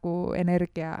nagu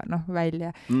energia välja.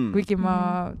 Kuigi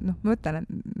ma mõtlen,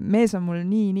 et mees on mul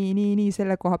nii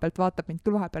selle koha pealt vaatab mind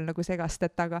küll vahepeal nagu segast,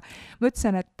 et aga ma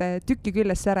ütlesin, et tükki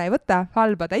küljest ära ei võta,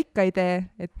 halba ta ikka ei tee,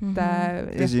 et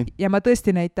ja ma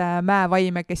tõesti neid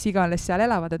mäevaime, kes iganes seal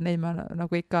elavad, et neid ma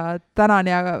nagu ikka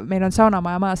tänan ja meil on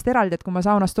saunamaja majast eraldi, et kui ma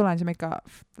saunast tulen, siis ma ikka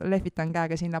lehvitan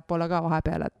käega sinnapoole ka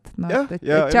vahepeal, et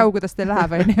tšau, kuidas teil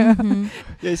läheb,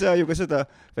 ja ei saa ju ka seda,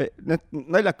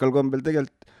 naljakal kombel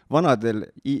tegelikult vanadel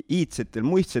iidsetel,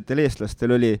 muistsetel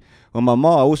eestlastel oli oma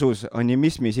maausus,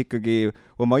 animismis ikkagi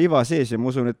oma iva sees ja ma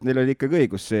usun, et neil oli ikkagi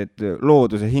õigus see, et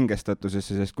looduse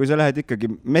hingestatusesse, sest kui sa lähed ikkagi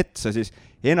metsa, siis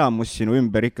enamus sinu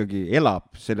ümber ikkagi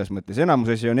elab selles mõttes.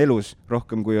 Enamus asi on elus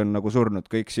rohkem, kui on nagu surnud.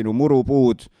 Kõik sinu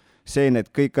murupuud, seened,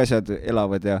 kõik asjad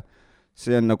elavad ja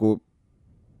see on nagu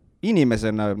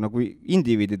inimesena, nagu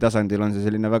indiviidi tasandil on see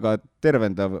selline väga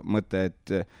tervendav mõte,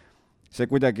 et see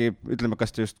kuidagi, ütleme,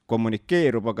 kas ta just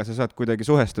kommunikeerub, aga sa saad kuidagi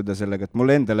suhestuda sellega, et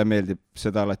mulle endale meeldib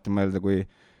seda alati mõelda, kui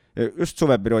just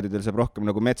suveperioodidel saab rohkem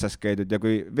nagu metsas käidud ja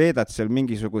kui veedad seal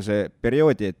mingisuguse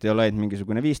perioodi, et ei ole ainult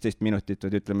mingisugune 15 minutit,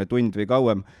 või ütleme tund või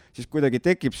kauem, siis kuidagi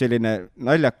tekib selline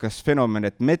naljakas fenomen,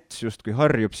 et mets justkui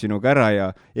harjub sinuga ära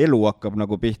ja elu hakkab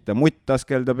nagu pihta, mutt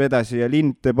askeldab edasi ja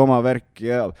lind teeb oma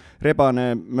värki ja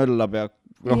rebane möllab ja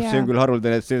see on küll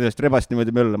haruldane, et sellest rebast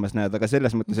niimoodi möllamas näed, aga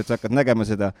selles mõttes, et sa hakkad nägema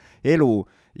seda elu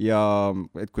ja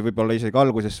et kui võib-olla isegi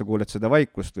alguses sa kuuled seda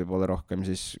vaikust võib-olla rohkem,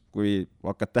 siis kui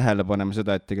hakkad tähele panema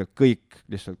seda, et tegelikult kõik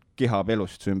lihtsalt kihab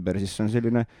elust ümber, siis see on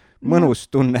selline mõnus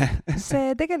tunne.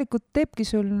 See tegelikult teebki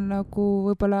sul nagu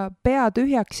võib-olla pea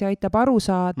tühjaks ja aitab aru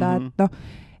saada,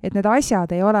 et need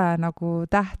asjad ei ole nagu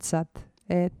tähtsad,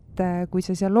 et kui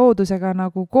sa seal loodusega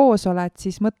nagu koos oled,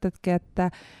 siis mõtledki, et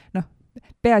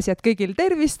peaasi, et kõigil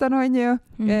tervist on ju,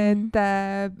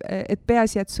 et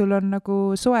peaasi, et sul on nagu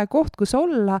soe koht, kus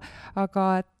olla, aga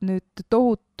et nüüd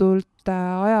tohutult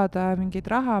ajada mingeid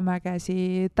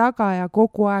rahamägesi taga ja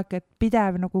kogu aeg, et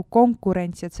pidev nagu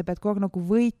konkurents, et sa pead kogu aeg nagu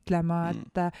võitlema,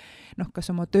 et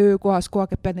kas oma töökohas kogu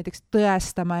aeg, et pead näiteks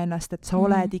tõestama ennast, et sa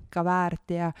oled ikka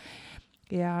väärt ja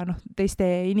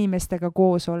teiste inimestega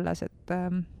koos olles,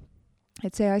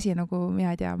 et see asi nagu,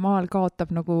 mina ei tea, maal kaotab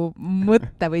nagu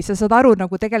mõtte või sa saad aru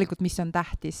nagu tegelikult, mis on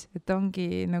tähtis, et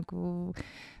ongi nagu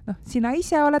sina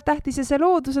ise oled tähtis ja see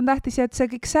loodus on tähtis ja et see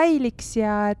kõik säiliks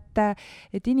ja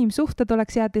et inimsuhted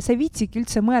oleks head ja sa ei viitsigi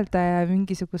üldse mõelda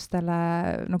mingisugustele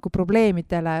nagu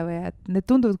probleemidele või et need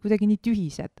tunduvad kuidagi nii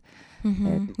tühised.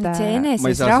 Et see eneses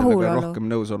ma ei saa rahulolu. sellega rohkem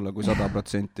nõus olla kui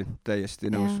 100%,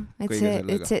 täiesti nõus kõige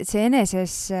sellega. See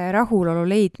eneses rahulolu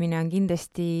leidmine on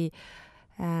kindlasti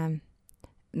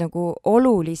nagu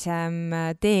olulisem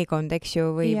teekond, eks ju,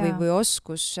 või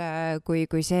oskus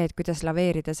kui see, et kuidas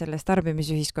laveerida selles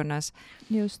tarbimisühiskonnas.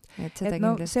 Just, et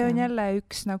see on jälle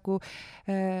üks nagu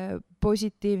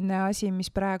positiivne asi, mis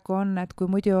praegu on, et kui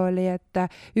muidu oli, et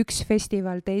üks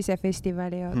festival teise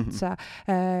festivali otsa,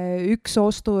 üks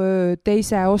ostuöö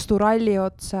teise osturalli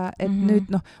otsa, et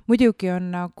nüüd muidugi on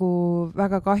nagu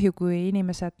väga kahju, kui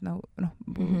inimesed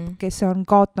kes on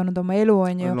kaotanud oma elu,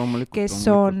 on ju, kes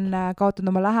on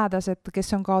kaotanud oma lähedased,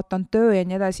 kes on kaotanud töö ja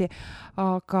nii edasi,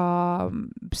 aga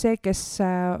see, kes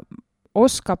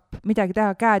oskab midagi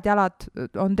teha, käed, jalad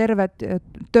on terved,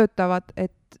 töötavad,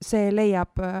 et see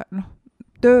leiab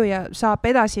töö ja saab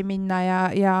edasi minna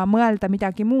ja mõelda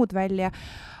midagi muud välja,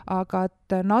 aga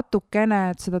et natukene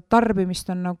et seda tarbimist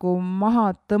on nagu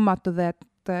maha tõmmatud,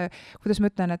 et kuidas ma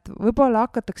ütlen, et võib-olla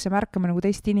hakatakse märkama nagu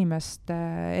teist inimest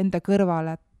enda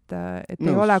kõrval, et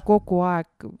ei ole kogu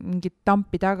aeg mingit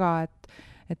tampi taga, et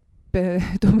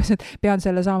umbes, et pean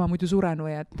selle saama, muidu suren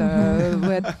või et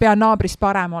pean naabrist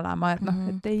parem olema,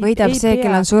 et võidab see,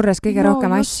 kel on surres kõige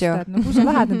rohkem asju. Kui sa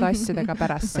lähed nende asjadega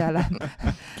pärast seal.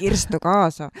 Kirstu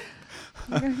kaasa.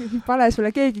 Pane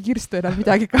sulle keegi kirstu enam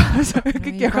midagi kaasa,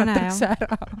 kõik jagatakse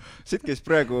ära. Siit käis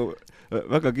praegu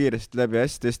väga kiiresti läbi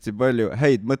hästi palju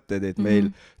häid mõtteid, et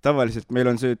meil tavaliselt meil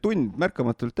on see tund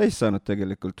märkamatult täis saanud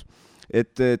tegelikult.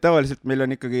 Et tavaliselt meil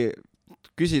on ikkagi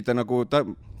küsida nagu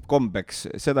kombeks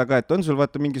seda ka, et on sul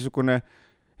vaata mingisugune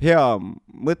hea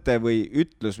mõte või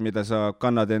ütlus, mida sa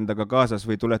kannad endaga kaasas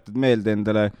või tuletad meelde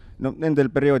endale nendel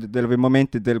perioodidel või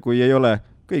momentidel, kui ei ole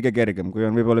kõige kergem, kui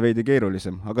on võib-olla veidi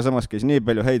keerulisem, aga samas käis nii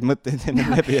palju häid mõtteid enne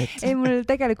läbi, et... Ei, mul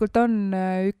tegelikult on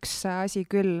üks asi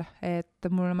küll, et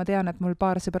ma tean, et mul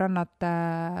paar sõbrannat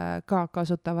ka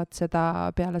kasutavad seda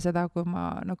peale seda, kui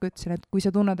ma nagu ütlesin, et kui sa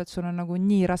tunned, et sul on nagu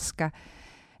nii raske,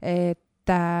 et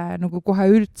nagu kohe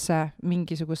üldse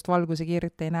mingisugust valguse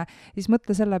kiirt ei näe, siis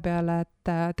mõtle selle peale,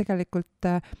 et tegelikult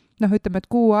ütleme, et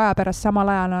 6 aja pärast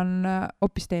samal ajal on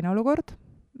hoopis teine olukord,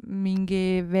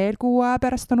 mingi veel 6 aja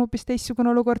pärast on hoopis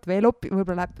teistsugune olukord, veel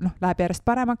võib-olla läheb järjest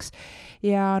paremaks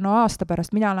ja aasta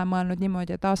pärast mina olen mõelnud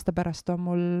niimoodi, et aasta pärast on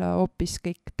mul hoopis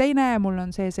kõik teine ja mul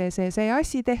on see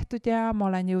asi tehtud ja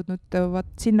ma olen jõudnud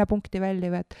sinna punkti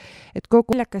välja, et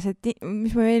kogu Viljakas, et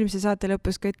mis ma eelmise saate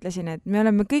lõpus ka ütlesin, et me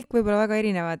oleme kõik võib-olla väga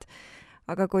erinevad,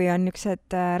 aga kui on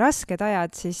niisugused rasked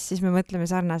ajad, siis me mõtleme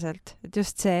sarnaselt. Et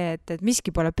just see, et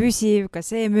miski pole püsiv, ka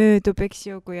see möödub, eks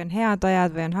ju, kui on head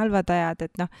ajad või on halvad ajad,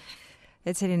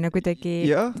 et selline kuidagi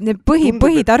need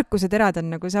põhitarkused erad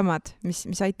on nagu samad,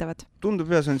 mis aitavad.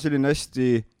 Tundub ja see on selline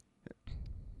hästi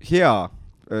hea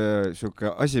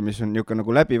siuke asi, mis on niuke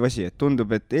nagu läbivasi, et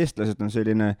tundub, et eestlased on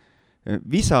selline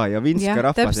visa ja vinske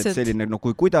rahvas, et selline,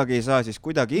 kui kuidagi ei saa, siis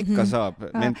kuidagi ikka saab.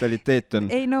 Mentaliteet on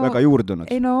väga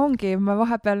juurdunud. Ei ongi, me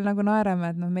vahepeal nagu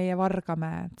naerame, et meie vargame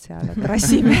seal, et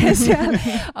rassime seal,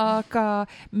 aga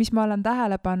mis ma olen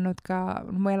tähele pannud ka,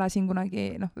 ma elasin kunagi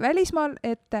välismaal,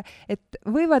 et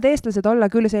võivad eestlased olla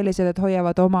küll sellised, et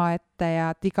hoiavad oma ette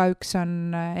ja et igaüks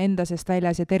on enda seest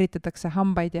väljas ja teritatakse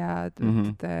hambaid ja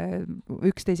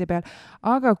üksteise peal,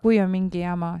 aga kui on mingi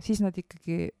jama, siis nad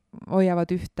ikkagi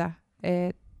hoiavad ühte,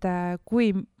 et kui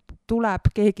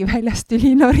tuleb keegi väljast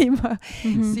üli norima,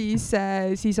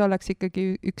 siis oleks ikkagi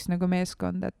üks nagu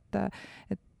meeskond, et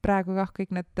praegu kõik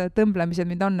need tõmblemised,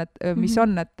 mis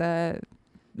on, et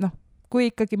kui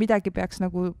ikkagi midagi peaks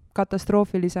nagu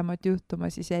katastroofilisemalt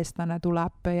juhtuma, siis eestlane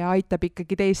tuleb ja aitab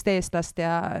ikkagi teist eestlast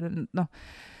ja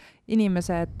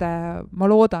inimesed, ma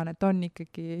loodan, et on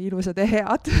ikkagi ilusad ja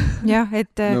head. Jah,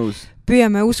 et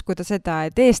püüame uskuda seda,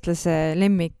 et eestlase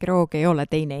lemmikroog ei ole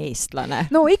teine eestlane.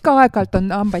 No ikka aeg-ajalt on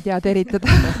hambaid hea teritada.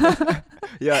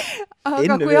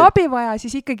 Aga kui abi vaja,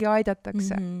 siis ikkagi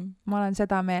aidatakse. Ma olen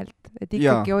seda meelt, et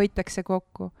ikkagi hoitakse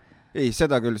kokku. Ei,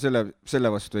 seda küll,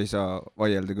 selle vastu ei saa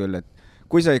vaielda küll, et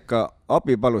kui sa ikka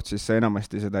abi palud, siis sa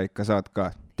enamasti seda ikka saad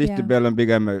ka. Tihtipeale on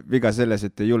pigem viga selles,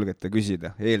 et ei julgeta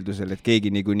küsida, eeldusel, et keegi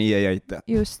niikuinii ei aita.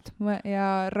 Just,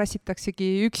 ja rassitaksegi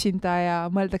üksinda ja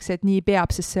mõeldakse, et nii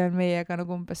peab, sest see on meiega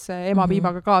nagu umbes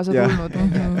emapiimaga kaasa tulnud.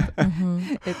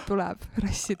 Et tuleb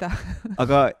rassida.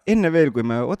 Aga enne veel, kui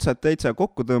me otsad täitsa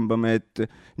kokku tõmbame, et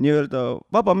nii-öelda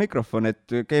vaba mikrofon,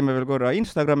 et käime veel korra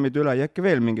Instagramid üle ja äkki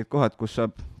veel mingid kohad, kus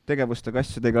saab tegevustega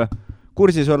asjadega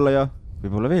kursis olla ja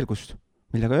võib-olla veel kust,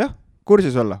 millega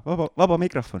kursis olla, vaba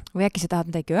mikrofon. Või äkki sa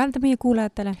tahad midagi öelda meie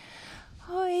kuulajatele?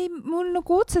 Ei, mul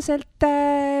nagu otseselt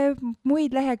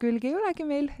muid lehekülgi ei olegi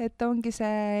meil, et ongi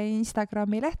see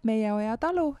Instagrami leht Meie Oja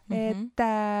Talu, et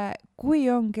kui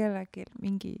on kellelgi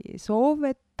mingi soov,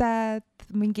 et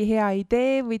mingi hea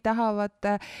idee või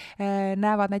tahavad,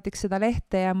 näevad näiteks seda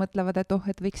lehte ja mõtlevad,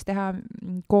 et võiks teha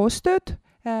koostööd,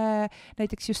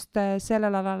 näiteks just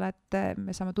sellel alal, et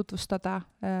me saame tutvustada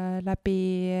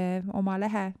läbi oma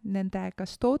lehe nende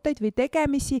kas tooteid või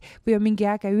tegemisi või on mingi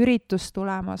äge üritus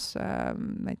tulemas,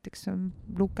 näiteks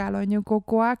Lukel on ju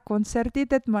kogu aeg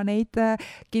kontserdid, et ma neid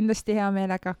kindlasti hea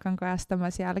meelega hakkan kajastama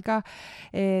seal ka,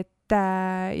 et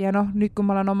ja nüüd kui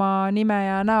ma olen oma nime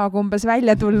ja näoga umbes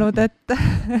välja tulnud,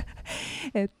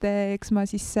 et eks ma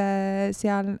siis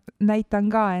seal näitan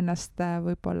ka ennast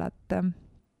võib-olla, et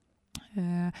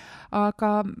aga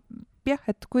jah,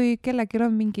 et kui kellelgi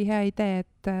on mingi hea idee,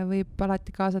 et võib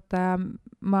alati kaasata ja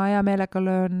ma hea meelega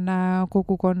löön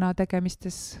kogukonna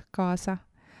tegemistes kaasa.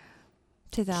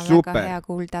 Seda on väga hea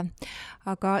kuulda.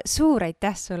 Aga suur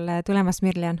aitäh sulle tulemast,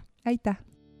 Mirlian! Aitäh!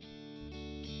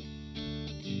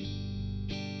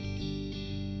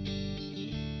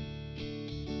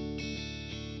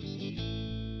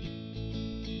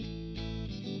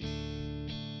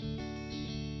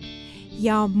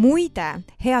 Ja muide,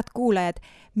 head kuulajad,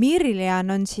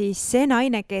 Mirlian on siis see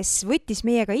naine, kes võttis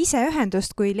meiega ise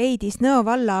ühendust, kui leidis Nõo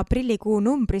valla aprillikuu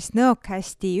numbrist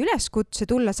Nõokasti üleskutse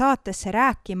tulla saatesse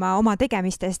rääkima oma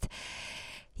tegemistest.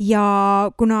 Ja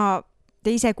kuna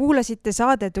te ise kuulasite,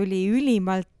 saade tuli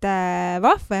ülimalt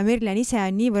vahva ja Mirlen ise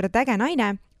on niivõrd äge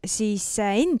naine, siis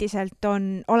endiselt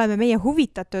oleme meie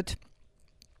huvitatud,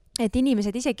 et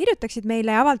inimesed ise kirjutaksid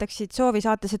meile ja avaldaksid soovi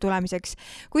saatesse tulemiseks.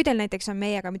 Kui teil näiteks on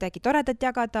meiega midagi toredat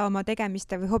jagada oma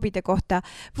tegemiste või hobide kohta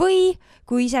või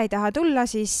kui ise ei taha tulla,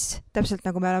 siis täpselt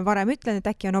nagu me oleme varem ütlenud,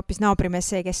 et äkki on hoopis naabrimees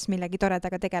see, kes millegi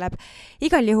toredaga tegeleb.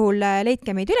 Igal juhul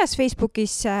leidke meid üles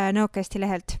Facebookis Nõokesti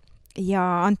lehelt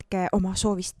ja andke oma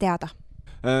soovist teada.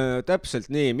 Täpselt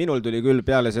nii, minul tuli küll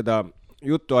peale seda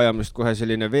jutuajamist kohe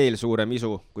selline veel suurem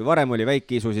isu. Kui varem oli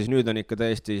väike isu, siis nüüd on ikka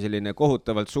täiesti selline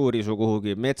kohutavalt suur isu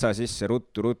kuhugi metsa sisse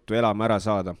ruttu elama ära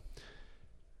saada.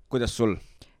 Kuidas sul?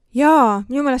 Jaa,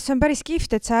 minu meelest see on päris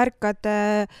kihvt, et sa ärkad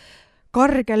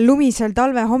kargel lumisel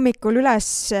talve hommikul üles,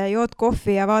 jood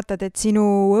kohvi ja vaatad, et sinu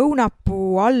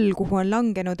õunapuu all, kuhu on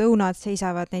langenud õunad,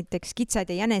 seisavad näiteks kitsed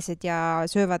ja jänesed ja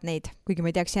söövad neid, kuigi ma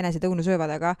ei teaks, jänesed õunu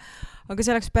söövad, aga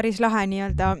see oleks päris lahe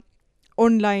nii-öelda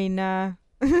online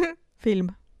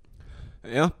film.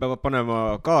 Jah, peavad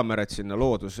panema kaamerad sinna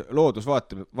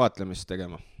loodusvaatlemist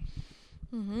tegema.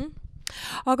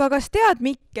 Aga kas tead,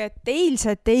 Mikk, et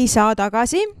eilset ei saa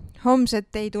tagasi,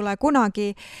 homset ei tule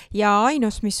kunagi ja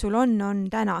ainus, mis sul on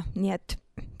täna, nii et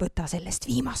võta sellest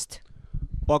viimast.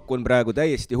 Pakun praegu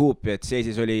täiesti huupi, et see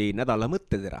siis oli nädala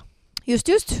mõttetera.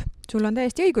 Just, sul on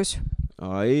täiesti õigus.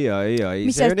 Ai,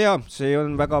 see on hea, see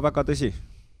on väga-väga tõsi.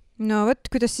 No võt,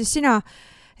 kuidas siis sina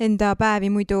enda päevi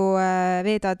muidu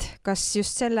veedad, kas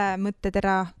just selle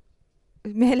mõttetera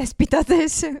meeles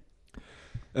pidades?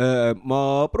 Ma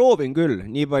proovin küll,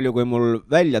 nii palju kui mul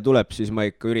välja tuleb, siis ma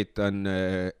ikka üritan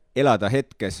elada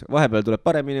hetkes. Vahepeal tuleb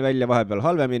paremini välja, vahepeal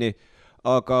halvemini,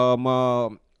 aga ma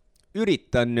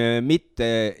üritan mitte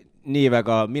nii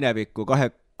väga minevikku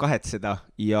kahetseda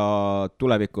ja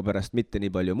tuleviku pärast mitte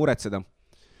nii palju muretseda.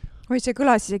 Oi, see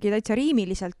kõlas isegi täitsa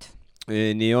riimiliselt.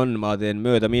 Nii on, ma teen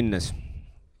mööda minnes.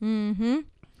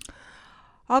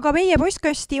 Aga meie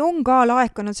postkasti on ka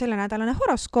laekunud selle nädalane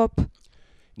horoskoop.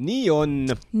 Nii on.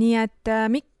 Nii et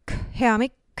Mikk, hea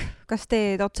Mikk, kas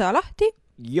teed otsa lahti?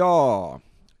 Jaa,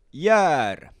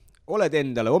 Jäär, oled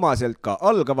endale omaselt ka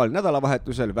algaval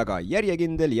nädalavahetusel väga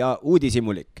järjekindel ja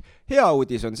uudisimulik. Hea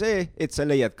uudis on see, et sa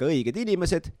leiad ka õiged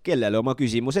inimesed, kellele oma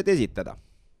küsimused esitada.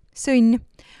 Sõnn,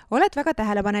 oled väga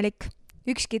tähelepanelik.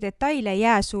 Ükski detail ei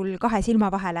jää sul kahe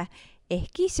silma vahele.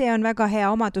 Ehkki see on väga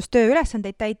hea omadus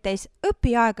tööülesandeid täites,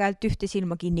 õpi aeg-ajalt ühte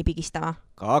silma kinni pigistama.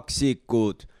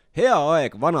 Kaksikud, hea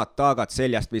aeg vanad taagad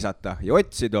seljast visata ja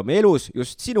otsida oma elus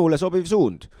just sinule sobiv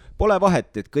suund. Pole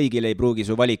vahet, et kõigil ei pruugi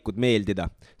su valikud meeldida.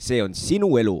 See on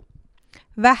sinu elu.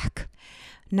 Vähk,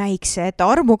 näiks, et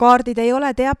armukaardid ei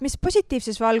ole teab mis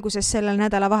positiivses valguses sellel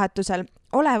nädalavahetusel.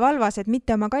 Ole valvas, et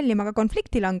mitte oma kallimaga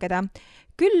konflikti langeda.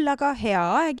 Küll aga hea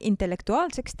aeg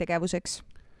intellektuaalseks tegevuseks.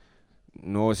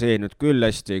 No see nüüd küll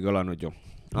hästi ei kõlanud ju.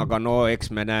 Aga no eks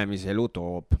me näe, mis elu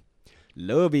toob.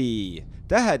 Lõvi,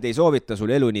 tähed ei soovita sul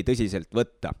elu nii tõsiselt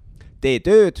võtta. Tee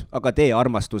tööd, aga tee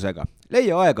armastusega.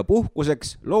 Leia aega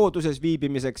puhkuseks, looduses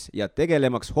viibimiseks ja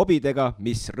tegelemaks hobidega,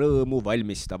 mis rõõmu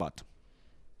valmistavad.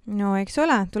 No eks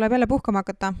ole, tuleb jälle puhkama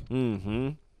hakata.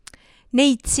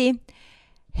 Neitsi,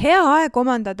 hea aeg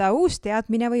omandada uus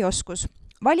teadmine või oskus.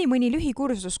 Vali mõni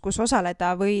lühikursus, kus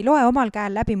osaleda või loe omal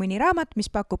käel läbi mõni raamat,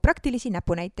 mis pakub praktilisi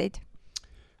näpunäiteid.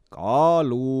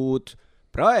 Kaalud.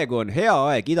 Praegu on hea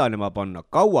aeg idanema panna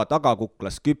kaua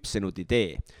tagakuklas küpsenud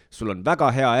idee. Sul on väga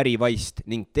hea ärivaist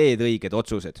ning teed õiged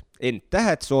otsused. Ent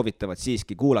tähed soovitavad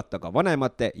siiski kuulata ka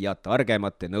vanemate ja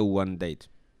targemate nõuandeid.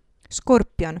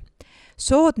 Skorpion.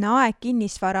 Soodne aeg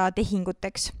kinnisvara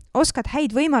tehinguteks. Oskad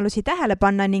häid võimalusi tähele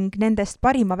panna ning nendest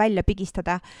parima välja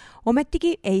pigistada.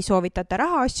 Ometigi ei soovitata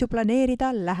rahaasju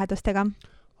planeerida lähedastega.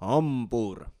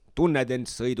 Hambur. Tunned end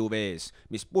sõiduvees,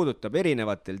 mis puudutab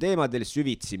erinevatel teemadel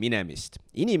süvitsi minemist.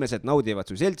 Inimesed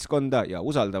naudivad su seltskonda ja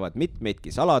usaldavad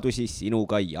mitmeidki saladusi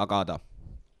sinuga jagada.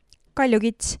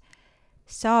 Kaljukits.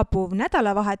 Saabuv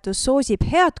nädalavahetus soosib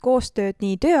head koostööd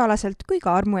nii tööalaselt kui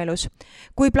ka armuelus.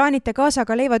 Kui plaanite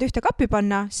kaasaga leivad ühte kappi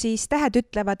panna, siis tähed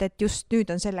ütlevad, et just nüüd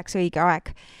on selleks õige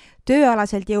aeg.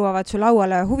 Tööalaselt jõuavad su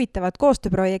lauale huvitavad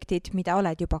koostööprojektid, mida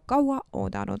oled juba kaua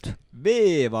oodanud.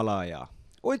 Veevalaja.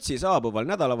 Otsi saabuval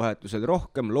nädalavahetusel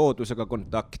rohkem loodusega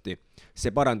kontakti.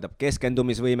 See parandab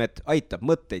keskendumisvõimet, aitab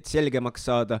mõtteid selgemaks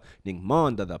saada ning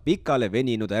maandada pikale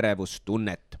veninud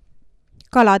ärevustunnet.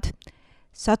 Kalad.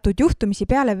 Satud juhtumisi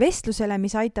peale vestlusele,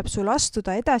 mis aitab sul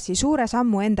astuda edasi suure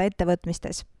sammu enda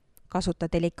ettevõtmistes. Kasuta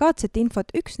delikaatset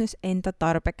infot üksnes enda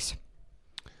tarbeks.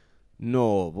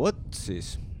 No vot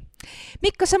siis.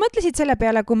 Mikk, kas sa mõtlesid selle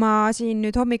peale, kui ma siin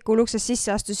nüüd hommikul uksest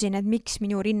sisse astusin, et miks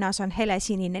minu rinnas on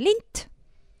helesinine lint?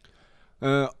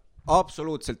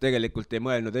 absoluutselt tegelikult ei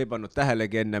mõelnud, ei pannud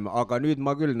tähelegi ennem, aga nüüd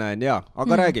ma küll näen, jaa.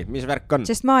 Aga räägi, mis värk on?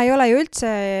 Sest ma ei ole ju üldse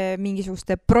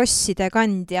mingisuguste prosside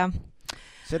kandja.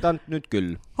 Seda nüüd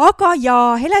küll. Aga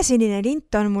jaa, helesinine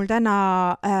lint on mul täna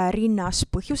rinnas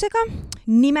põhjusega.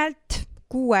 Nimelt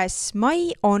 6.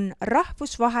 mai on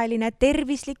rahvusvaheline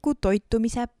tervisliku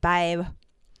toitumise päev.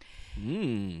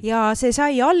 Ja see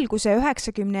sai alguse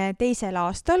 92.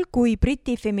 aastal, kui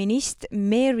Briti feminist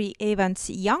Mary Evans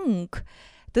Young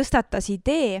tõstatas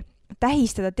idee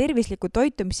tähistada tervisliku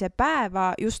toitumise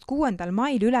päeva just 6.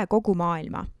 mail üle kogu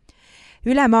maailma.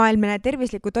 Ülemaailmne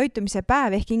tervisliku toitumise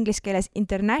päev ehk inglise keeles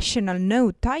International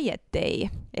No Diet Day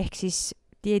ehk siis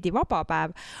dieedivaba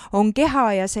päev on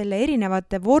keha ja selle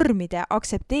erinevate vormide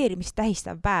aksepteerimist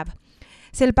tähistav päev.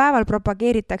 Sel päeval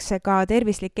propageeritakse ka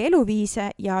tervislikke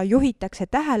eluviise ja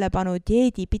juhitakse tähelepanu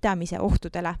dieedi pidamise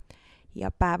ohtudele.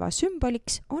 Ja päeva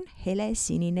sümboliks on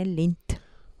helesinine lint.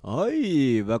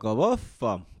 Ai, väga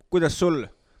vahva. Kuidas sul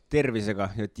tervisega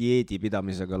ja dieedi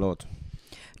pidamisega lood?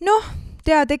 Noh,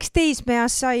 tead, eks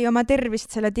teismeas sai oma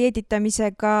tervist selle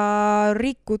dieeditamisega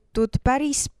rikutud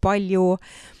päris palju.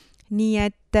 Nii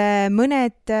et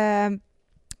mõned,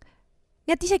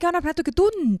 nii et isegi annab natuke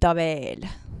tunda veel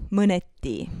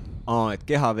mõneti. Et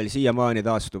keha veel siiamaani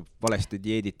taastub valesti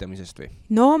dieeditamisest või?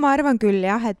 No ma arvan küll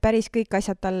jah, et päris kõik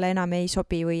asjad talle enam ei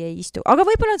sobi või ei istu. Aga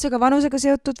võib-olla on see ka vanusega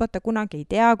seotud, vaata kunagi ei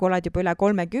tea, kui oled juba üle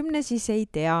 30, siis ei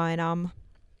tea enam.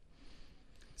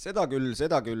 Seda küll.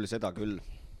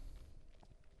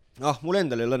 Mul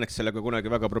endal ei ole õnneks sellega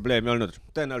kunagi väga probleemi olnud.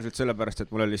 Tõenäoliselt sellepärast,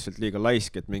 et mul on lihtsalt liiga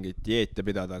laisk, et mingit dieete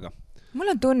pidada, aga... Mul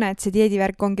on tunne, et see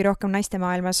dieedivärk ongi rohkem naiste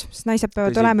maailmas, sest naised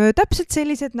peavad olema ju täpselt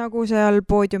sellised, nagu seal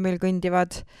poodiumil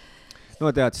kõndivad.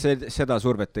 No tead, seda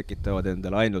survet tekitavad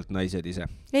endale ainult naised ise.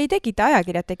 Ei tekita,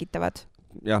 ajakirjad tekitavad.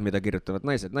 Jah, mida kirjutavad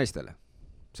naised naistele.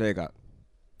 Seega...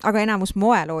 Aga enamus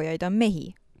moeloojaid on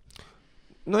mehi.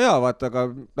 No jaa, vaata, aga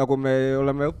nagu me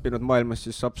oleme õppinud maailmas,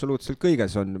 siis absoluutselt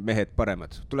kõiges on mehed paremad.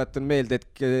 Tuletan meelde,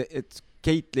 et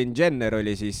Caitlyn Jenner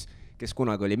oli siis, kes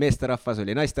kunagi oli meesterahvas,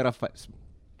 oli naisterahvas,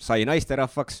 sai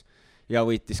naisterahvaks ja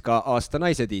võitis ka aasta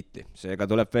naise tiitli. Seega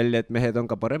tuleb välja, et mehed on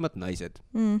ka paremad naised.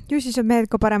 Ju siis on mehed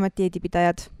ka paremad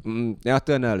dieedipidajad. Jah,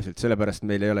 tõenäoliselt, sellepärast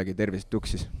meil ei olegi tervist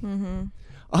tuksis.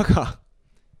 Aga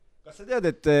kas sa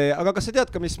tead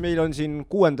ka, mis meil on siin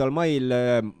 6. mail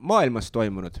maailmas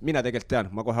toimunud? Mina tegelikult tean,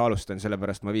 ma kohe alustan,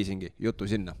 sellepärast ma viisingi jutu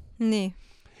sinna. Nii.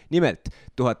 Nimelt,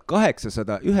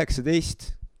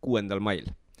 1819 6.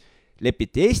 mail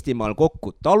lepiti Eestimaal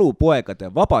kokku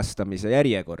talupoegade vabastamise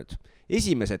järjekord.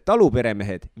 Esimesed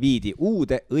taluperemehed viidi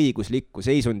uude õiguslikku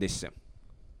seisundisse.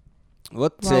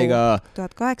 Seega...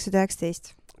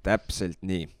 1819. Täpselt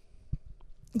nii.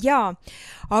 Jaa,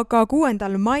 aga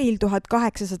 6. mail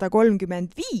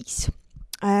 1835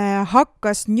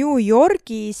 hakkas New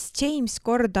Yorgis James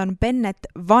Gordon Bennett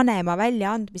vanema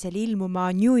väljaandmisel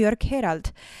ilmuma New York Herald.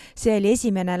 See oli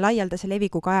esimene laialdase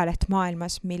levikuga ajaleht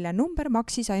maailmas, mille number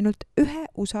maksis ainult 1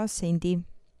 USA sendi.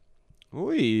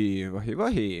 Oi,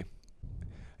 vahi.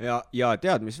 Ja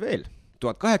tead, mis veel?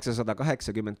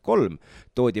 1883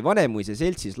 toodi Vanemuise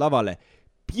seltsis lavale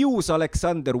Pius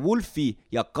Alexander Wolfi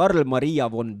ja Karl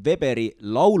Maria von Weberi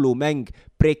laulumäng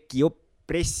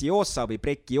Preciosa või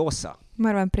Preciosa. Ma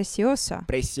arvan Preciosa.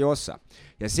 Preciosa.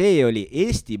 Ja see oli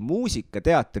Eesti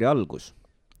muusikateatri algus.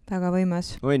 Väga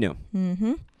võimas. On ju?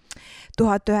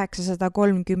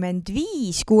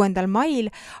 1935 6. mail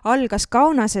algas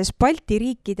Kaunases Balti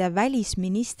riikide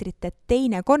välisministrite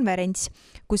teine konverents,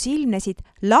 kus ilmnesid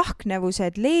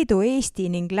lahknevused Leedu, Eesti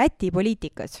ning Läti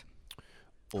poliitikas.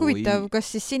 Huvitav,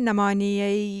 kas siis sinnamaani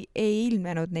ei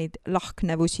ilmenud neid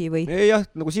lahknevusi või? Jah,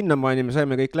 nagu sinnamaani me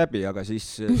saime kõik läbi, aga siis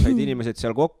said inimesed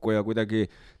seal kokku ja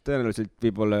kuidagi tõenäoliselt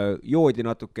võib-olla joodi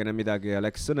natukene midagi ja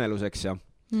läks sõneluseks ja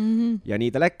nii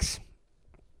ta läks.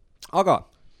 Aga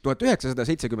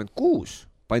 1976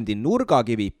 pandi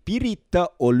nurgakivi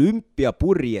Pirita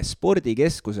Olümpiapurje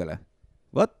spordikeskusele.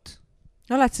 What?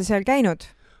 Oled sa seal käinud?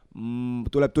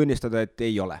 Tuleb tunnistada, et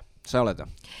ei ole. Sa oled?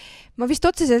 Ma vist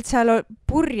otseselt seal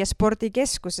Purje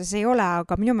spordikeskuses ei ole,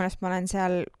 aga minu meelest ma olen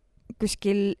seal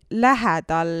kuskil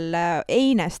lähedal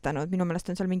einestanud. Minu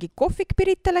meelest on seal mingi kohvik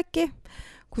Pirital äkki,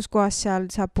 kus kohas seal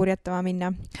saab purjetama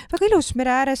minna. Väga ilus,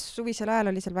 mere ääres suvisel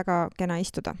ajal oli seal väga kena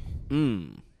istuda.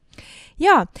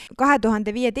 Ja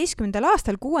 2015.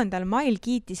 aastal 6. mail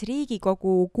kiitis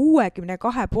Riigikogu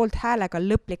 62 poolt häälega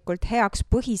lõplikult heaks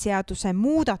põhiseaduse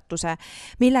muudatuse,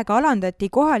 millega alandati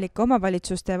kohalike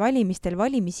omavalitsuste valimistel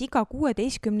valimisiga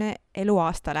 16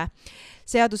 eluaastale.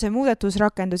 Seaduse muudatus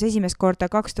rakendus esimest korda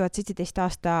 2017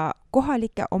 aasta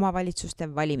kohalike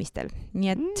omavalitsuste valimistel. Nii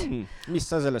et... Mis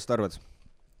sa sellest arvad?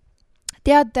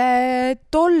 tead,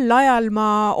 tol ajal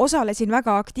ma osalesin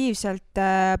väga aktiivselt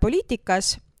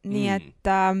poliitikas, nii et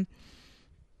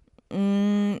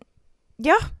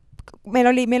jah, meil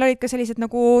olid ka sellised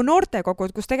nagu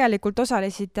noortekogud, kus tegelikult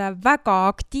osalesid väga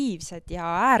aktiivsed ja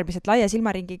äärmiselt laia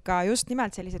silmaringiga just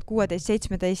nimelt sellised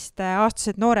 16-17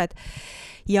 aastased noored.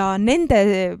 Ja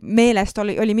nende meelest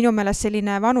oli minu meelest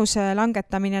selline vanuse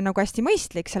langetamine nagu hästi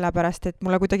mõistlik, sellepärast et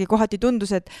mulle kuidagi kohati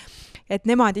tundus, et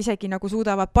nemad isegi nagu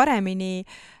suudavad paremini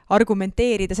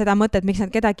argumenteerida seda mõtet, miks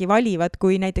nad kedagi valivad,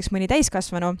 kui näiteks mõni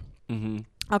täiskasvanu.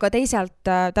 Aga teisalt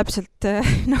täpselt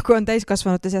nagu on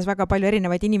täiskasvanute seas väga palju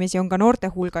erinevaid inimesi, on ka noorte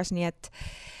hulgas, nii et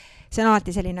see on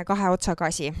alati selline kahe otsaga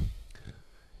asi.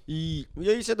 Ei,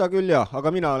 seda küll jah,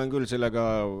 aga mina olen küll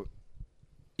sellega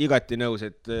igati nõus,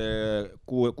 et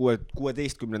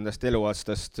 16.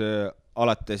 eluaastast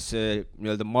alates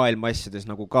nii-öelda maailma asjades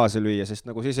nagu kaasa lüüa, sest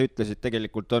nagu sa ütlesid,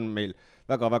 tegelikult on meil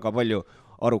väga-väga palju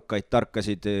arukaid,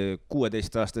 tarkasid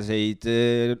 16-aastaseid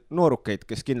noorukeid,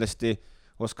 kes kindlasti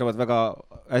oskavad väga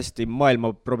hästi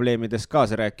maailma probleemides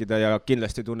kaasa rääkida ja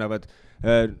kindlasti tunnevad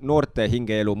noorte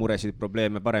hingeelu muresid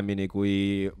probleeme paremini,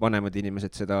 kui vanemad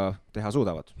inimesed seda teha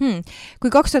suudavad. Kui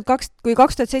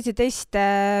 2017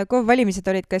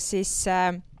 KOV-valimised olid, kas siis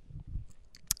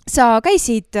sa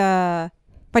käisid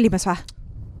valimas või?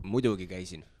 Muidugi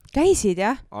käisin. Käisid,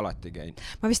 jah? Alati käin.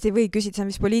 Ma vist ei või küsida, see on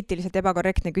vist poliitiliselt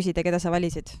ebakorrektne küsida, keda sa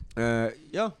valisid.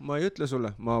 Jah, ma ei ütle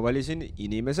sulle. Ma valisin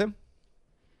inimese.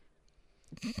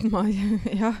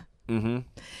 Jah.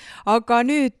 Aga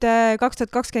nüüd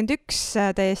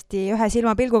 2021 täiesti ühe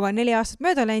silmapilguga on 4 aastat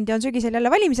mööda läinud ja on sügisel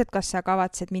jälle valimised. Kas sa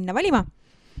kavatsed minna valima?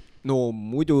 No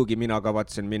muidugi mina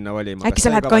kavatsen minna valima. Äkki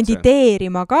sa lähed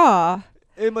kandideerima ka?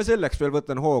 Ei, ma selleks veel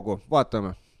võtan hoogu.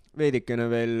 Vaatame. Veidikene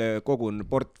veel kogun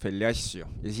portfelli asju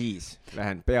ja siis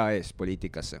lähen pea ees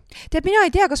poliitikasse. Tead, mina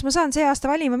ei tea, kas ma saan see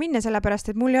aasta valima minna,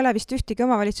 sellepärast, et mul ei ole vist ühtegi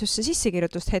omavalitsusse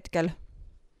sissekirjutust hetkel.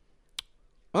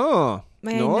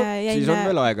 Siis on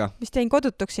veel aega. Vist jäin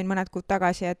kodutuks siin mõned kuud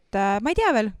tagasi, et ma ei tea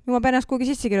veel. Ma pean ennast kuhugi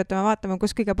sisse kirjutama, vaatame,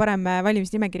 kus kõige parem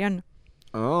valimisnimekiri on.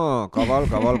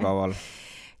 Kaval.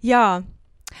 Jaa,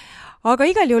 aga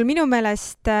igal juhul minu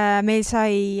meelest meil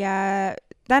sai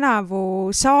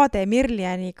tänavu saade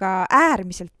Mirlianiga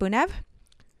äärmiselt põnev.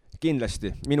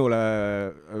 Kindlasti, minule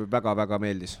väga-väga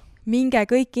meeldis. Minge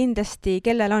kõik kindlasti,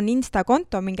 kellel on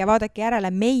Insta-konto, minge vaadake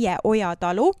järele Meie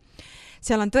Ojatalu.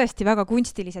 Seal on tõesti väga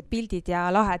kunstilised pildid ja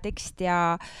lahe tekst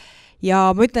ja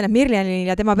ma ütlen, et Mirlianil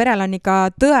ja tema perel on ikka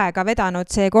tõega vedanud.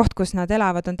 See koht, kus nad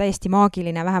elavad, on täiesti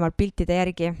maagiline, vähemalt piltide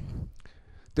järgi.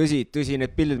 Tõsi,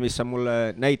 need pildid, mis sa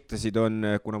mulle näitasid, on,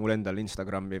 kuna mul endal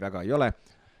Instagrami väga ei ole,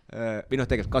 või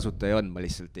tegelikult kasutaja on, ma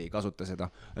lihtsalt ei kasuta seda,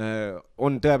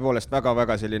 on tõepoolest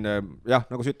väga-väga selline, jah,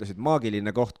 nagu sa ütlesid,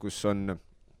 maagiline koht,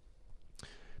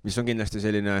 mis on kindlasti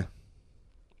selline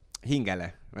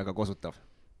hingele väga kosutav.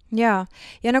 Ja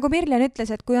nagu Mirlian ütles,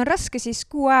 et kui on raske, siis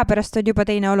kuu aja pärast on juba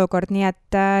teine olukord, nii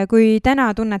et kui täna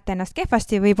tunnete ennast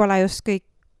kehvasti, võib-olla just kõik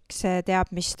see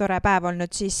teab, mis tore päev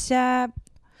olnud, siis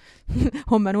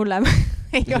homme on hullem.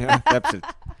 Jah, täpselt.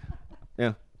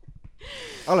 Jah.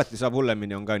 Alati saab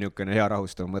hullemini, on ka niisugune hea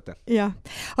rahustav mõte. Jah,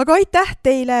 aga aitäh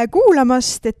teile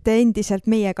kuulamast, et te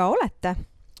endiselt meiega olete.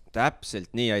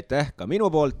 Täpselt nii, aitäh ka minu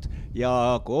poolt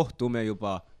ja kohtume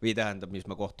juba, või tähendab, mis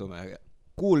me kohtume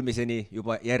kuulmiseni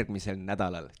juba järgmisel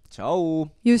nädalal. Tšau!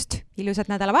 Just,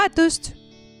 ilusat nädalavahetust!